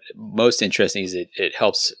what most interesting is it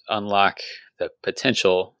helps unlock the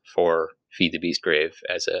potential for Feed the Beastgrave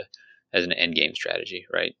as an end game strategy,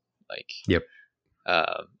 right? Like, Yep.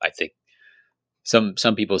 I think some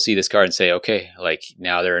people see this card and say, okay, like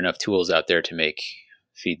now there are enough tools out there to make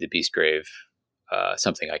Feed the Beastgrave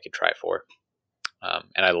something I could try for,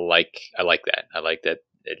 and I like that. I like that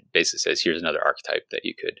it basically says here's another archetype that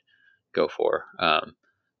you could go for.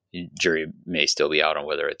 Jury may still be out on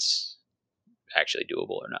whether it's actually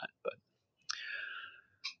doable or not, but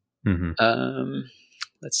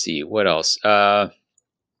let's see what else.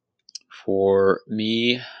 For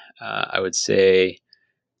me, I would say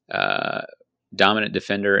Dominant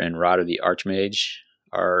Defender and Rod of the Archmage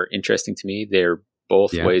are interesting to me. They're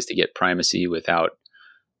both ways to get primacy without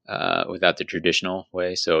the traditional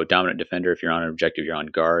way. So Dominant Defender, if you're on an objective, you're on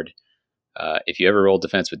guard. If you ever roll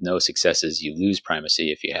defense with no successes, you lose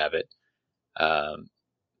primacy if you have it,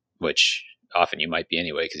 which often you might be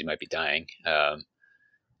anyway because you might be dying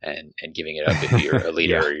and giving it up if you're a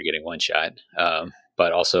leader or you're getting one shot.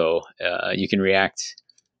 But also you can react,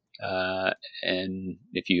 and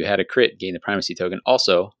if you had a crit, gain the primacy token.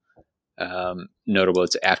 Also, notable,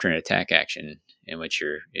 it's after an attack action in which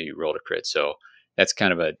you rolled a crit. So that's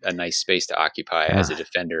kind of a nice space to occupy as a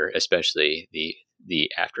defender, especially the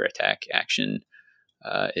after attack action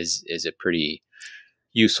is a pretty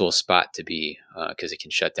useful spot to be because it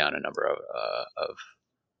can shut down a number of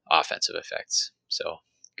offensive effects. So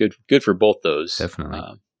good for both those. Definitely.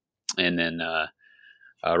 And then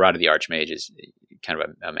Rod of the Archmage is kind of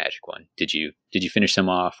a magic one. Did you finish them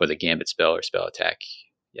off with a gambit spell or spell attack?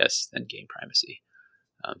 Yes, then gain primacy.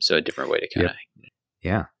 So a different way to kind of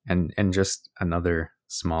Yeah, and just another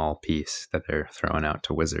small piece that they're throwing out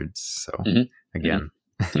to wizards. So Mm-hmm. again,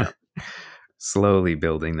 Yeah. slowly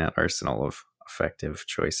building that arsenal of effective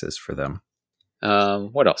choices for them.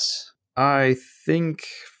 What else? I think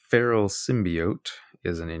Feral Symbiote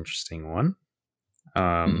is an interesting one.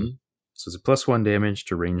 Mm-hmm. So it's a +1 damage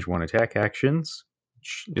to range 1 attack actions,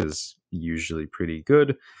 which is usually pretty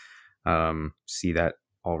good. See that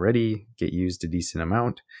already get used a decent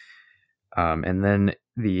amount. And then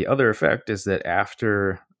the other effect is that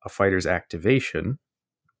after a fighter's activation,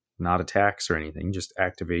 not attacks or anything, just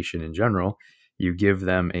activation in general, you give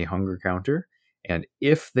them a hunger counter. And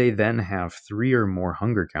if they then have 3 or more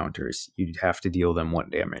hunger counters, you'd have to deal them 1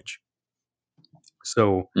 damage.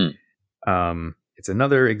 So Mm. it's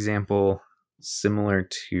another example similar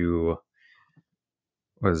to,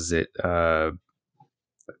 was it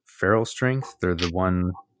Feral Strength? They're the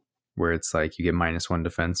one where it's like you get -1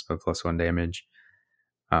 defense but +1 damage.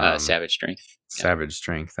 Savage Strength. Savage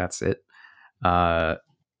Strength, that's it.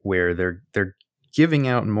 Where they're giving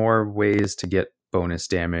out more ways to get bonus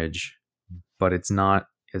damage, but it's not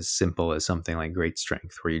as simple as something like Great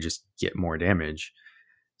Strength where you just get more damage.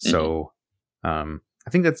 So I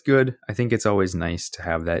think that's good. I think it's always nice to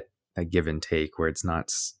have that give and take where it's not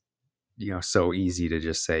so easy to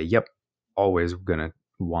just say, yep, always gonna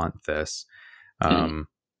want this. And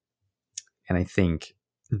I think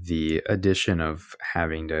the addition of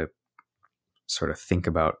having to sort of think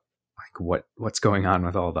about like what's going on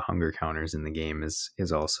with all the hunger counters in the game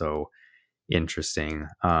is also interesting.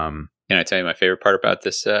 Can I tell you my favorite part about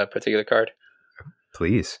this particular card?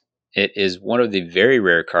 Please. It is one of the very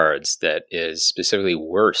rare cards that is specifically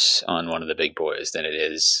worse on one of the big boys than it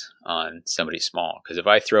is on somebody small. Because if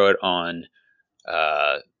I throw it on,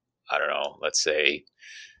 I don't know, let's say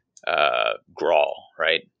Grawl,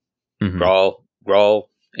 right? Mm-hmm. Grawl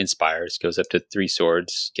inspires, goes up to 3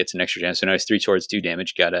 swords, gets an extra chance. So now it's 3 swords, 2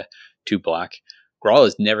 damage, got a 2 block. Grawl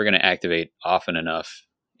is never going to activate often enough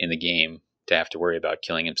in the game to have to worry about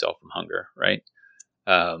killing himself from hunger, right?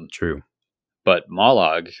 True. But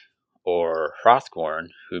Mollog or Hrothgorn,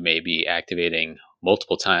 who may be activating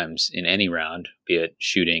multiple times in any round, be it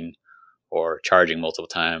shooting or charging multiple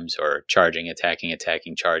times or charging, attacking,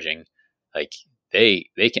 charging, like they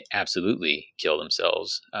can absolutely kill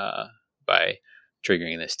themselves by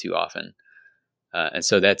triggering this too often. And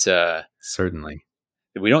so that's certainly,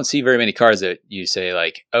 we don't see very many cards that you say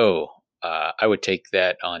like, oh, I would take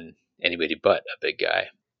that on anybody but a big guy.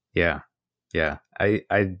 Yeah. I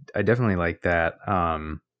definitely like that.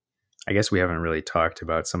 I guess we haven't really talked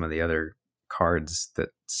about some of the other cards that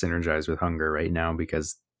synergize with hunger right now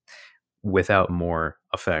because without more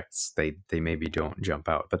effects, they maybe don't jump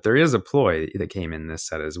out. But there is a ploy that came in this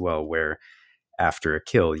set as well, where after a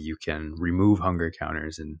kill, you can remove hunger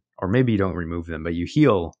counters, or maybe you don't remove them, but you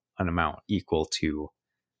heal an amount equal to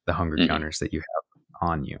the hunger counters that you have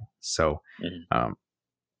on you. So,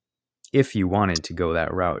 if you wanted to go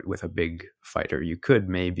that route with a big fighter, you could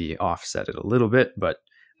maybe offset it a little bit, but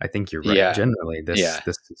I think you're right. Yeah. Generally, this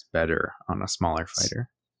is better on a smaller fighter.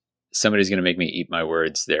 Somebody's going to make me eat my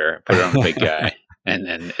words there. Put it on the big guy. And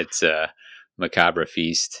then it's Macabre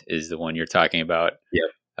Feast is the one you're talking about.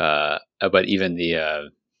 Yep. But even the,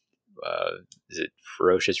 is it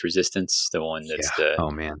Ferocious Resistance? The one that's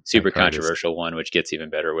the super controversial one, which gets even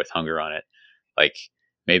better with hunger on it. Like,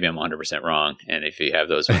 maybe I'm 100% wrong. And if you have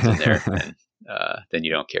those ones in there, then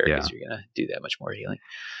you don't care because you're going to do that much more healing.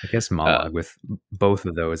 I guess Mollog with both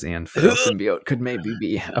of those and Feral Symbiote could maybe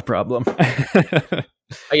be a problem.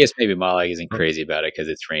 I guess maybe Mollog isn't crazy about it because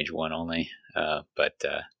it's range 1 only. But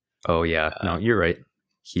oh yeah, no, you're right.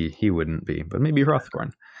 He wouldn't be, but maybe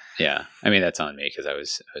Hrothgorn. Yeah, I mean that's on me because I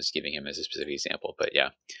was giving him as a specific example. But yeah,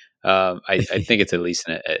 I think it's at least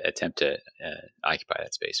an attempt to occupy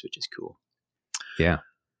that space, which is cool. Yeah.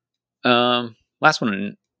 Last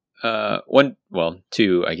one,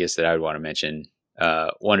 two, I guess that I would want to mention.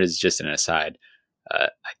 One is just an aside. I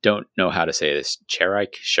don't know how to say this.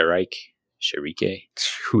 Sharike.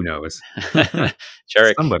 Who knows?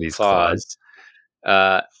 Sharike Somebody's claws.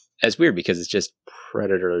 It's weird because it's just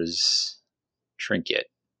Predator's trinket,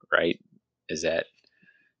 right? Is that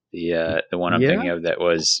the one I'm thinking of that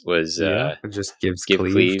was it just gives give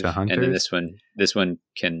cleave to hunters, and then this one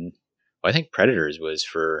can. Well, I think Predators was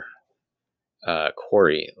for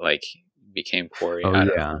Quarry, like became Quarry. Oh, I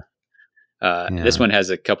don't know. This one has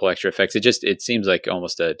a couple extra effects. It seems like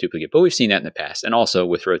almost a duplicate, but we've seen that in the past. And also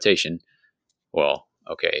with rotation, well,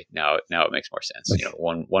 okay, now it makes more sense. You know,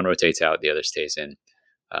 one rotates out, the other stays in.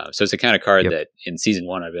 So it's the kind of card that in season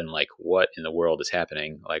 1 I've been like, what in the world is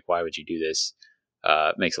happening? Like, why would you do this?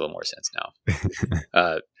 Makes a little more sense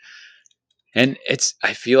now. And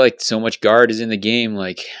I feel like so much guard is in the game,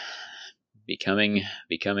 like giving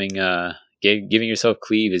yourself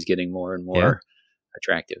cleave is getting more and Yeah. more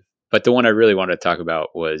attractive. But the one I really wanted to talk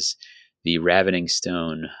about was the Ravening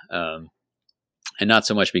Stone. And not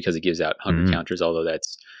so much because it gives out hunger Mm. counters, although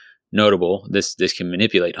that's notable. This can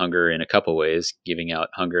manipulate hunger in a couple ways, giving out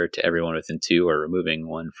hunger to everyone within 2 or removing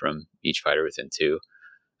 1 from each fighter within 2.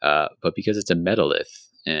 But because it's a Metalith,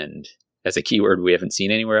 and that's a keyword we haven't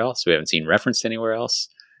seen anywhere else. We haven't seen referenced anywhere else.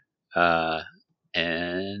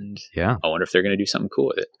 And Yeah. I wonder if they're going to do something cool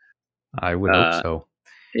with it. I would hope so.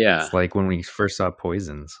 Yeah. It's like when we first saw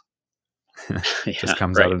poisons. Just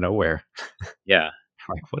comes right. out of nowhere. Yeah.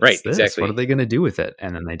 Like, what's this? Exactly. What are they going to do with it?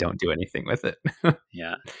 And then they don't do anything with it.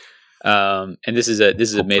 Yeah. And this is a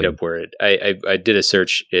Hopefully. made up word. I did a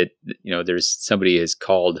search. There's somebody has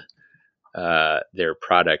called their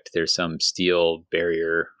product. There's some steel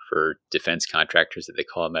barrier for defense contractors that they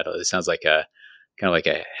call a metal. It sounds like a kind of like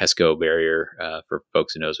a HESCO barrier for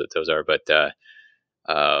folks who knows what those are. But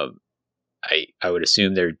I would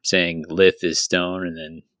assume they're saying lith is stone, and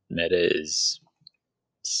then meta is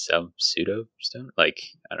some pseudo stone. Like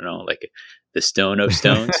I don't know, like the stone of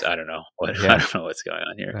stones. I don't know what Yeah. I don't know what's going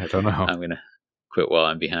on here. I don't know. I'm gonna quit while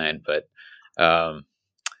I'm behind, but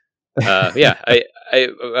yeah,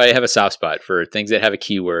 I have a soft spot for things that have a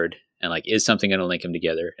keyword and like is something going to link them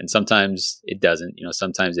together, and sometimes it doesn't.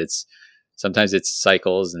 Sometimes it's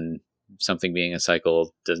cycles, and something being a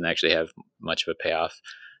cycle doesn't actually have much of a payoff,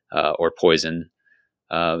 or poison.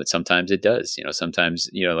 But sometimes it does. Sometimes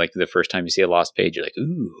like the first time you see a lost page, you're like,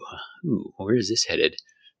 ooh, where is this headed?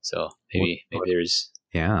 So maybe there's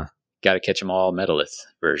got to catch them all Metalith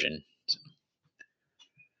version.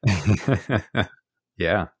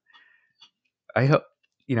 Yeah. I hope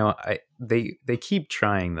they keep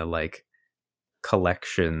trying the like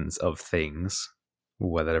collections of things,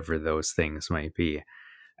 whatever those things might be.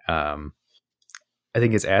 I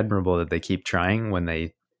think it's admirable that they keep trying when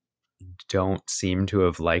they don't seem to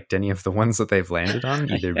have liked any of the ones that they've landed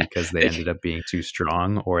on, either because they ended up being too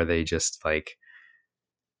strong, or they just like,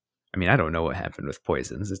 I mean, I don't know what happened with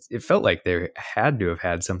poisons. It felt like they had to have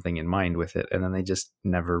had something in mind with it, and then they just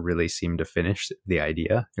never really seemed to finish the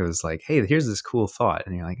idea. It was like, hey, here's this cool thought,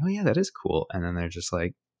 and you're like, oh yeah, that is cool, and then they're just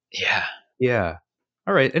like, yeah,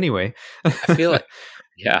 all right, anyway. I feel like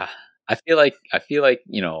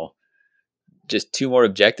just 2 more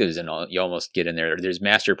objectives and you almost get in there. There's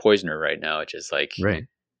Master Poisoner right now, which is like, right.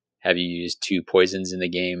 Have you used 2 poisons in the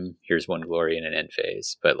game? Here's 1 glory and an end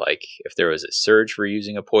phase. But like, if there was a surge for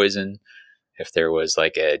using a poison, if there was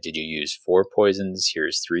like did you use 4 poisons?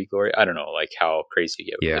 Here's 3 glory. I don't know, like how crazy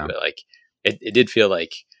you get with it, but like, it did feel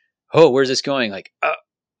like, oh, where's this going? Like,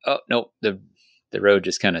 oh no, the road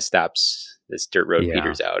just kind of stops. This dirt road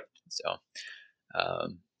peters out. So,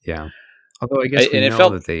 yeah. Although I guess we know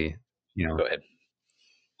that they, go ahead.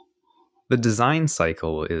 The design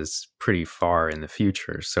cycle is pretty far in the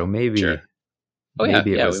future, so maybe Sure.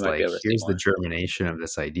 Maybe it was like, here's the germination of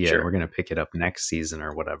this idea, and we're going to pick it up next season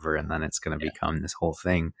or whatever, and then it's going to become this whole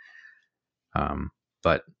thing.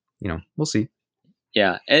 But we'll see.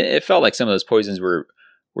 Yeah, and it felt like some of those poisons were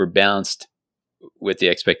balanced with the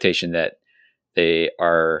expectation that they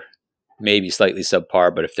are maybe slightly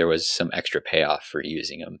subpar, but if there was some extra payoff for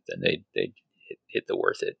using them, then they'd hit the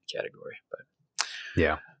worth it category. But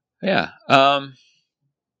yeah.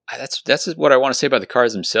 That's what I want to say about the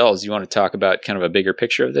cards themselves. You want to talk about kind of a bigger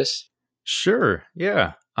picture of this? Sure.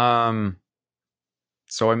 Yeah. So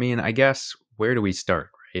I mean, I guess where do we start,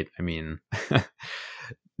 right? I mean,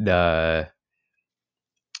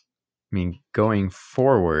 going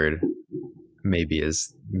forward maybe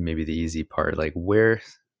the easy part. Like where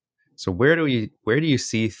do you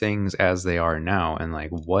see things as they are now, and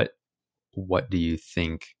like what do you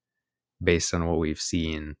think, based on what we've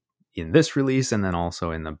seen in this release and then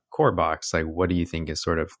also in the core box, like what do you think is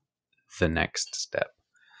sort of the next step?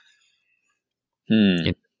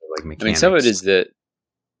 Like mechanics? I mean, some of it is the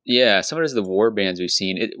war bands we've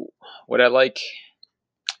seen. What I like,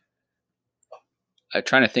 I'm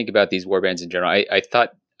trying to think about these war bands in general. I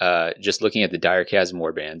thought, just looking at the Dire Chasm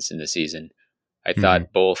war bands in the season, I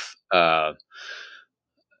thought both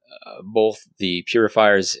the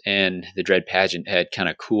Purifiers and the Dread Pageant had kind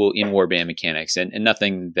of cool in-war band mechanics, and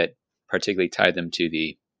nothing that particularly tied them to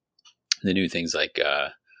the new things like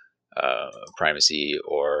Primacy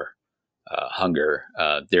or Hunger.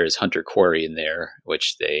 There's Hunter Quarry in there,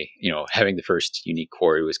 which they, having the first unique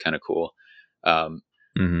quarry was kind of cool.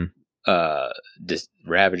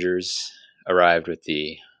 Ravagers arrived with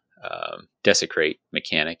the Desecrate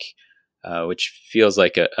mechanic, which feels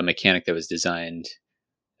like a mechanic that was designed.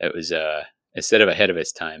 It was instead of ahead of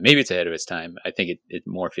its time. Maybe it's ahead of its time. I think it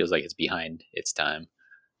more feels like it's behind its time.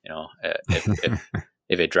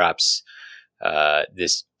 If it drops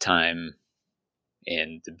this time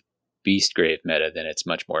in the Beastgrave meta, then it's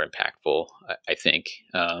much more impactful. I think.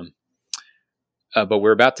 But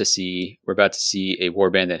we're about to see a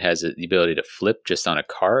warband that has the ability to flip just on a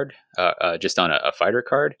card, just on a fighter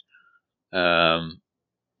card, um,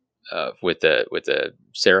 with the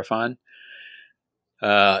Seraphon.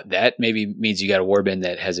 That maybe means you got a warband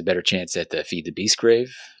that has a better chance at the Feed the Beastgrave.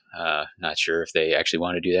 Not sure if they actually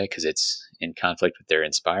want to do that because it's in conflict with their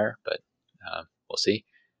Inspire, but we'll see.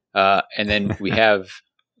 And then we have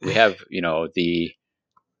the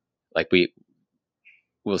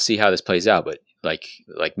we'll see how this plays out, but like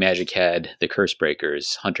Magic had the Curse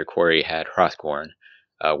Breakers, Hunter Quarry had Hrothgorn.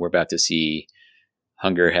 We're about to see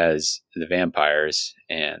Hunger has the Vampires,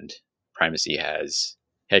 and Primacy has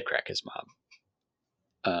Headcrackers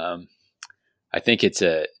Mob. I think it's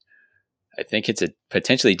a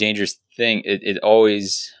potentially dangerous thing. It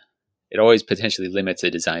always potentially limits a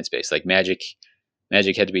design space. Like Magic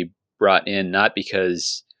had to be brought in not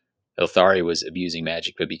because Elthari was abusing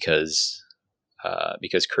Magic, but because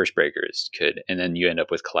Curse Breakers could, and then you end up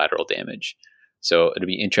with collateral damage. So it'll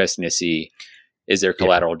be interesting to see, is there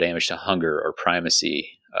collateral damage to Hunger or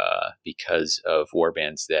Primacy because of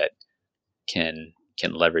warbands that can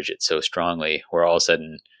leverage it so strongly, where all of a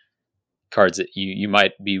sudden cards that you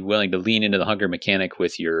might be willing to lean into the Hunger mechanic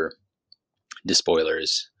with your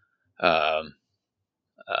Despoilers, but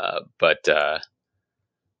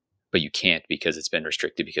you can't because it's been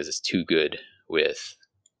restricted because it's too good with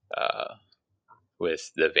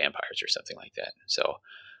the Vampires or something like that. So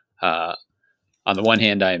on the one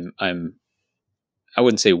hand, I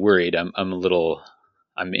wouldn't say worried.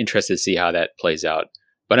 I'm interested to see how that plays out,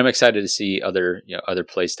 but I'm excited to see other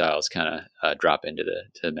play styles kind of drop into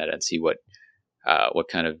the meta and see what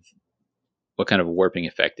kind of warping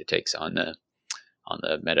effect it takes on the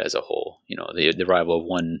meta as a whole. The arrival of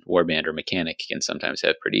one warband or mechanic can sometimes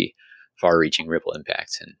have pretty far-reaching ripple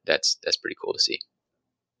impacts, and that's pretty cool to see.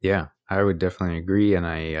 Yeah, I would definitely agree, and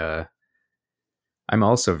I'm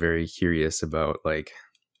also very curious about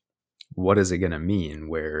what is it going to mean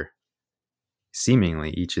where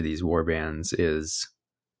seemingly each of these warbands is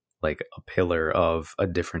like a pillar of a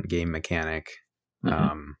different game mechanic.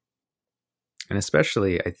 Mm-hmm. And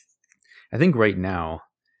especially I think right now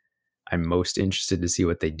I'm most interested to see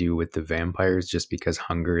what they do with the Vampires, just because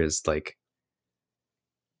Hunger is like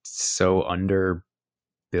so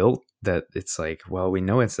underbuilt that it's like, well, we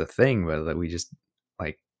know it's a thing, but that we just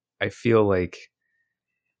I feel like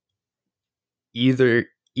either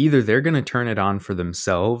they're going to turn it on for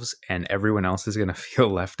themselves and everyone else is going to feel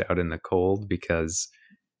left out in the cold because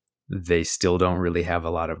they still don't really have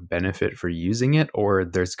a lot of benefit for using it, or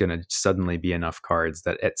there's going to suddenly be enough cards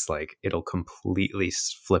that it's like it'll completely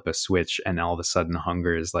flip a switch and all of a sudden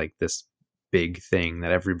Hunger is like this big thing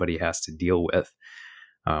that everybody has to deal with,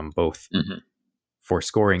 both mm-hmm. for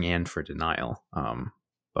scoring and for denial.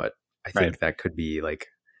 But I think that could be like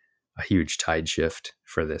a huge tide shift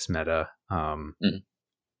for this meta. Mm-hmm.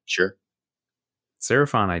 Sure.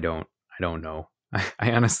 Seraphon, I don't know.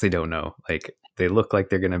 I honestly don't know. Like, they look like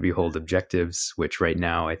they're going to behold objectives, which right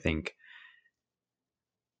now I think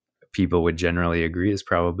people would generally agree is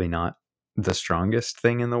probably not the strongest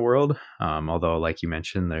thing in the world. Although, like you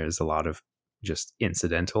mentioned, there's a lot of just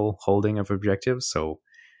incidental holding of objectives. So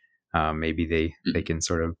maybe they can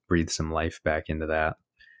sort of breathe some life back into that.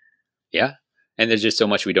 Yeah. And there's just so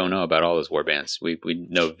much we don't know about all those warbands. We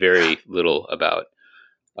know very little about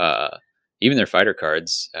even their fighter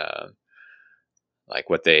cards. Like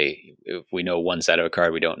if we know one side of a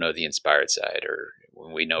card, we don't know the inspired side, or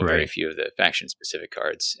we know very few of the faction specific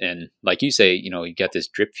cards. And like you say, you get this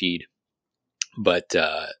drip feed, but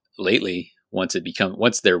lately, once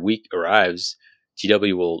their week arrives,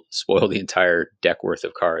 GW will spoil the entire deck worth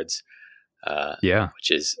of cards.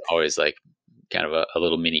 Which is always like kind of a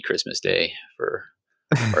little mini Christmas day for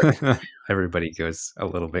everybody goes a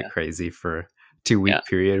little bit crazy for a 2-week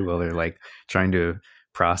period while they're like trying to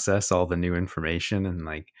process all the new information and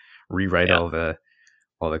like rewrite all the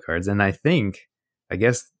cards. And I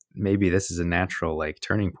guess maybe this is a natural like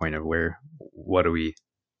turning point of what do we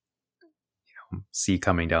see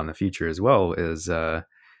coming down the future as well, is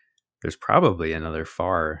there's probably another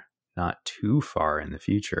not too far in the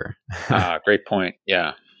future. Great point.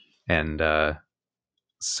 Yeah. And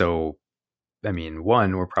so I mean,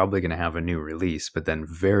 we're probably going to have a new release, but then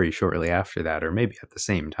very shortly after that, or maybe at the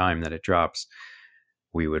same time that it drops,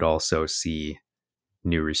 we would also see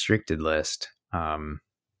new restricted list.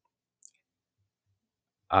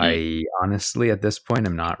 Mm. I honestly, at this point,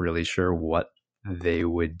 I'm not really sure what they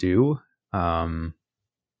would do in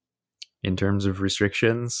terms of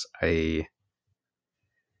restrictions.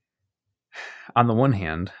 On the one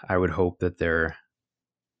hand, I would hope that they're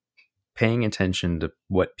paying attention to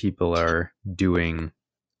what people are doing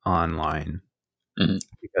online Mm-hmm.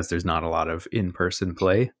 because there's not a lot of in-person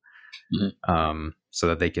play, Mm-hmm. so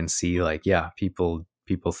that they can see like, yeah, people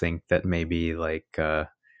think that maybe like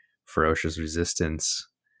ferocious resistance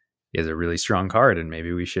is a really strong card, and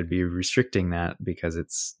maybe we should be restricting that because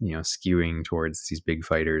it's, skewing towards these big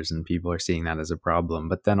fighters, and people are seeing that as a problem.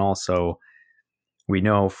 But then also, we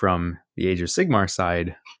know from the Age of Sigmar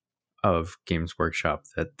side of Games Workshop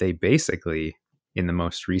that they basically, in the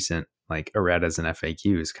most recent like erratas and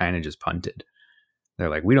FAQs, kind of just punted. They're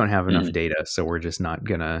like, we don't have enough Mm-hmm. data, so we're just not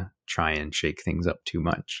gonna try and shake things up too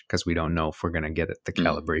much because we don't know if we're gonna get it the Mm.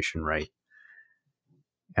 calibration right.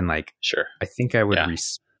 And like, Sure. I think I would Yeah,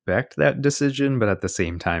 respect that decision, but at the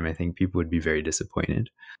same time, I think people would be very disappointed.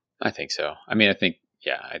 I think so. I mean, I think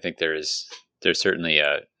there's certainly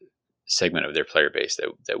a segment of their player base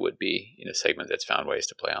that would be in a segment that's found ways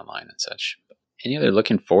to play online and such. Any other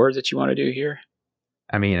looking forwards that you want to do here?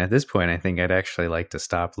 I mean, at this point, I think I'd actually like to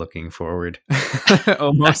stop looking forward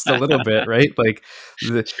almost a little bit, right? Like,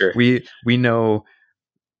 Sure. we know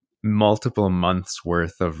multiple months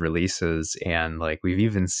worth of releases, and like we've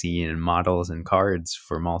even seen models and cards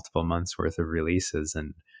for multiple months worth of releases,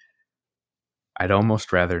 and I'd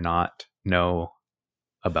almost rather not know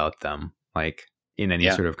about them like in any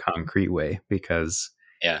Yeah. sort of concrete way, because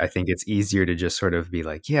Yeah. I think it's easier to just sort of be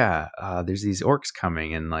like, yeah, there's these orcs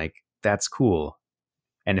coming, and like that's cool.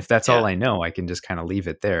 And if that's all Yeah. I know, I can just kind of leave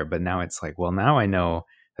it there. But now it's like, well, now I know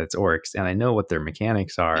that it's orcs, and I know what their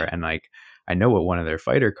mechanics are, Yeah. and like I know what one of their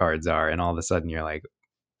fighter cards are, and all of a sudden you're like,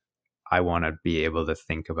 I want to be able to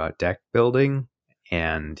think about deck building,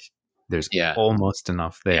 and there's Yeah. almost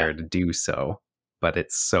enough Yeah. there to do so, but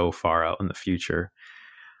it's so far out in the future.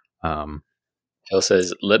 Um, Phil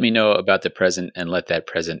says, "Let me know about the present, and let that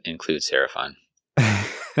present include Seraphon."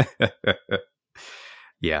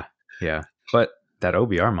 yeah, yeah, but that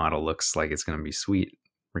OBR model looks like it's going to be sweet,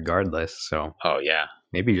 regardless. So Oh yeah.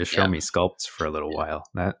 maybe just show Yeah. me sculpts for a little while.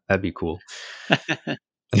 That'd be cool.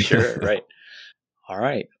 Sure. Right. All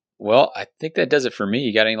right. Well, I think that does it for me.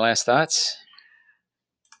 You got any last thoughts?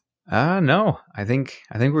 No, I think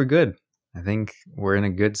we're good. I think we're in a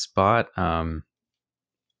good spot.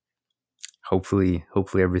 Hopefully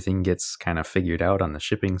everything gets kind of figured out on the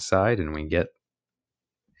shipping side, and we get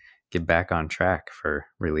back on track for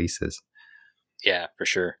releases. Yeah, for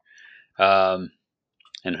sure. Um,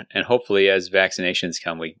 and hopefully, as vaccinations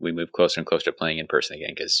come, we move closer and closer to playing in person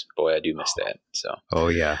again. Because boy, I do miss that. So Oh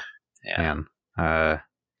yeah, yeah. man.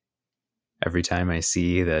 Every time I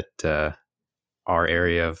see that our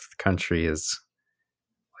area of the country is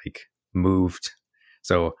like moved,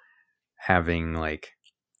 so having like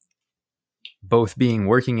both being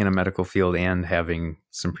working in a medical field and having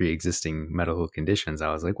some pre-existing medical conditions,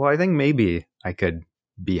 I was like, well, I think maybe I could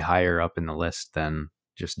be higher up in the list than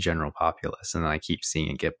just general populace. And then I keep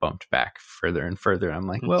seeing it get bumped back further and further. I'm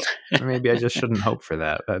like, well, maybe I just shouldn't hope for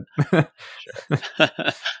that. But Sure.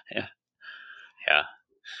 Yeah.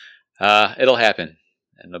 Yeah. It'll happen,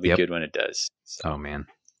 and it'll be yep. good when it does. So Oh man,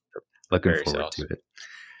 looking prepare forward to yourselves. it.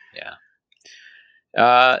 Yeah.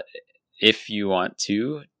 Uh, if you want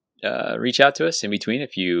to reach out to us in between,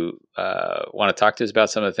 if you want to talk to us about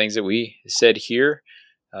some of the things that we said here,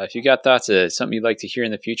 if you got thoughts of something you'd like to hear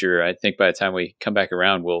in the future, I think by the time we come back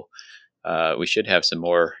around, we should have some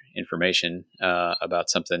more information about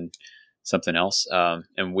something else.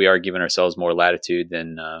 And we are giving ourselves more latitude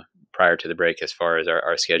than prior to the break as far as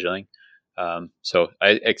our scheduling. So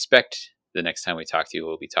I expect the next time we talk to you,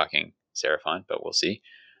 we'll be talking Seraphon, but we'll see.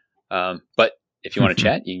 But if you want to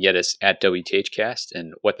chat, you can get us at WTHcast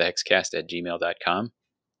and whatthehexcast@gmail.com.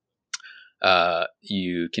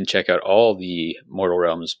 You can check out all the Mortal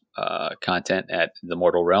Realms content at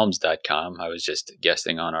themortalrealms.com. I was just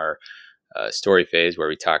guesting on our story phase where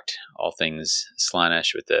we talked all things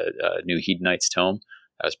Slaanesh with the new Hedonites tome.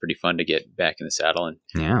 That was pretty fun to get back in the saddle and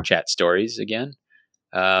Yeah. chat stories again.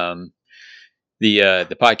 Um, the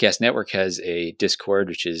podcast network has a Discord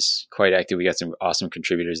which is quite active. We got some awesome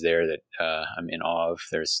contributors there that I'm in awe of.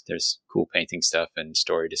 There's cool painting stuff and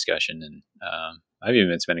story discussion, and I've even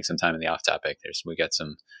been spending some time in the off topic. We got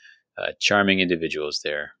some charming individuals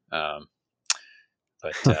there. But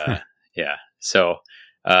yeah, so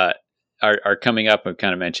our coming up, I've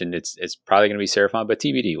kind of mentioned it's probably going to be Seraphon, but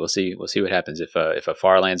TBD. We'll see what happens. If a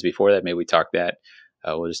far lands before that, maybe we talk that.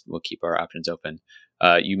 We'll keep our options open.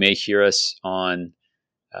 You may hear us on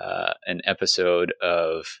an episode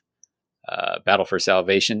of Battle for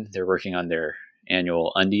Salvation. They're working on their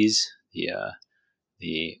annual undies,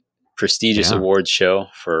 the prestigious awards show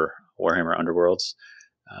for Warhammer Underworlds,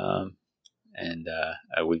 and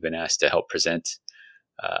we've been asked to help present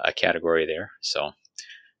a category there. So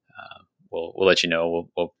we'll let you know.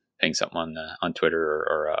 We'll ping something on Twitter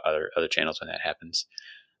or other channels when that happens.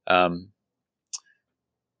 I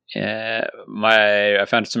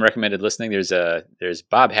found some recommended listening. There's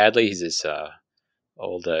Bob Hadley. He's this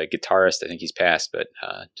old guitarist. I think he's passed, but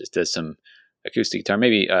just does some acoustic guitar,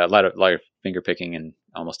 maybe a lot of finger picking and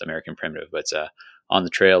almost American primitive. But it's On the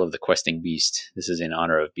Trail of the Questing Beast. This is in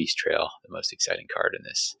honor of Beast Trail, the most exciting card in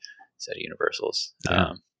this set of Universals.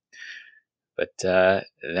 Yeah. But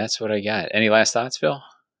that's what I got. Any last thoughts, Phil?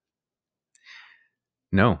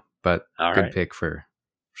 No, but All good right. pick for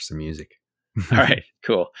some music. All right,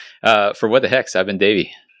 cool. For What the Hex, I've been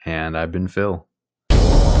Davey. And I've been Phil.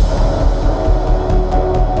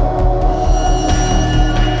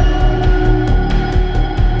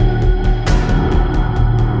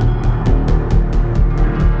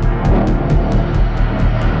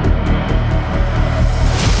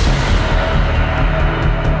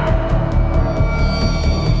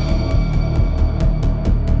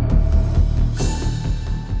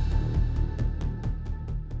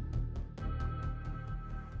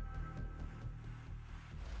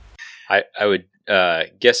 I would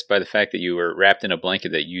guess by the fact that you were wrapped in a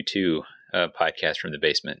blanket that you too podcast from the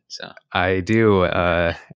basement. So I do.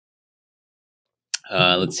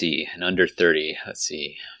 Let's see, an under 30. Let's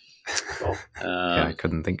see. Yeah, I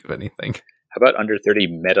couldn't think of anything. How about under 30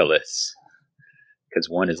 Metaliths? Because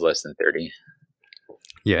one is less than 30.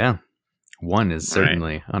 Yeah, one is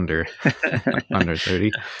certainly under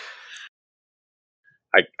 30.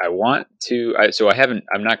 I want to.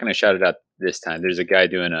 I'm not going to shout it out this time. There's a guy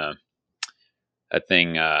doing a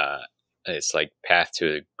thing. It's like Path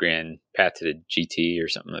to the GT or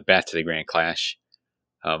something. Like Path to the Grand Clash,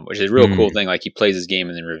 which is a real cool thing. Like he plays his game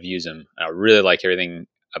and then reviews them. I really like everything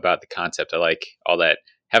about the concept. I like all that.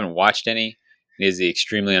 Haven't watched any. It is the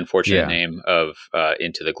extremely unfortunate name of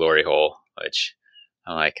Into the Glory Hole, which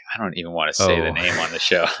I'm like, I don't even want to say the name on the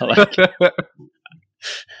show.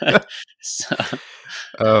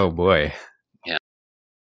 Oh boy.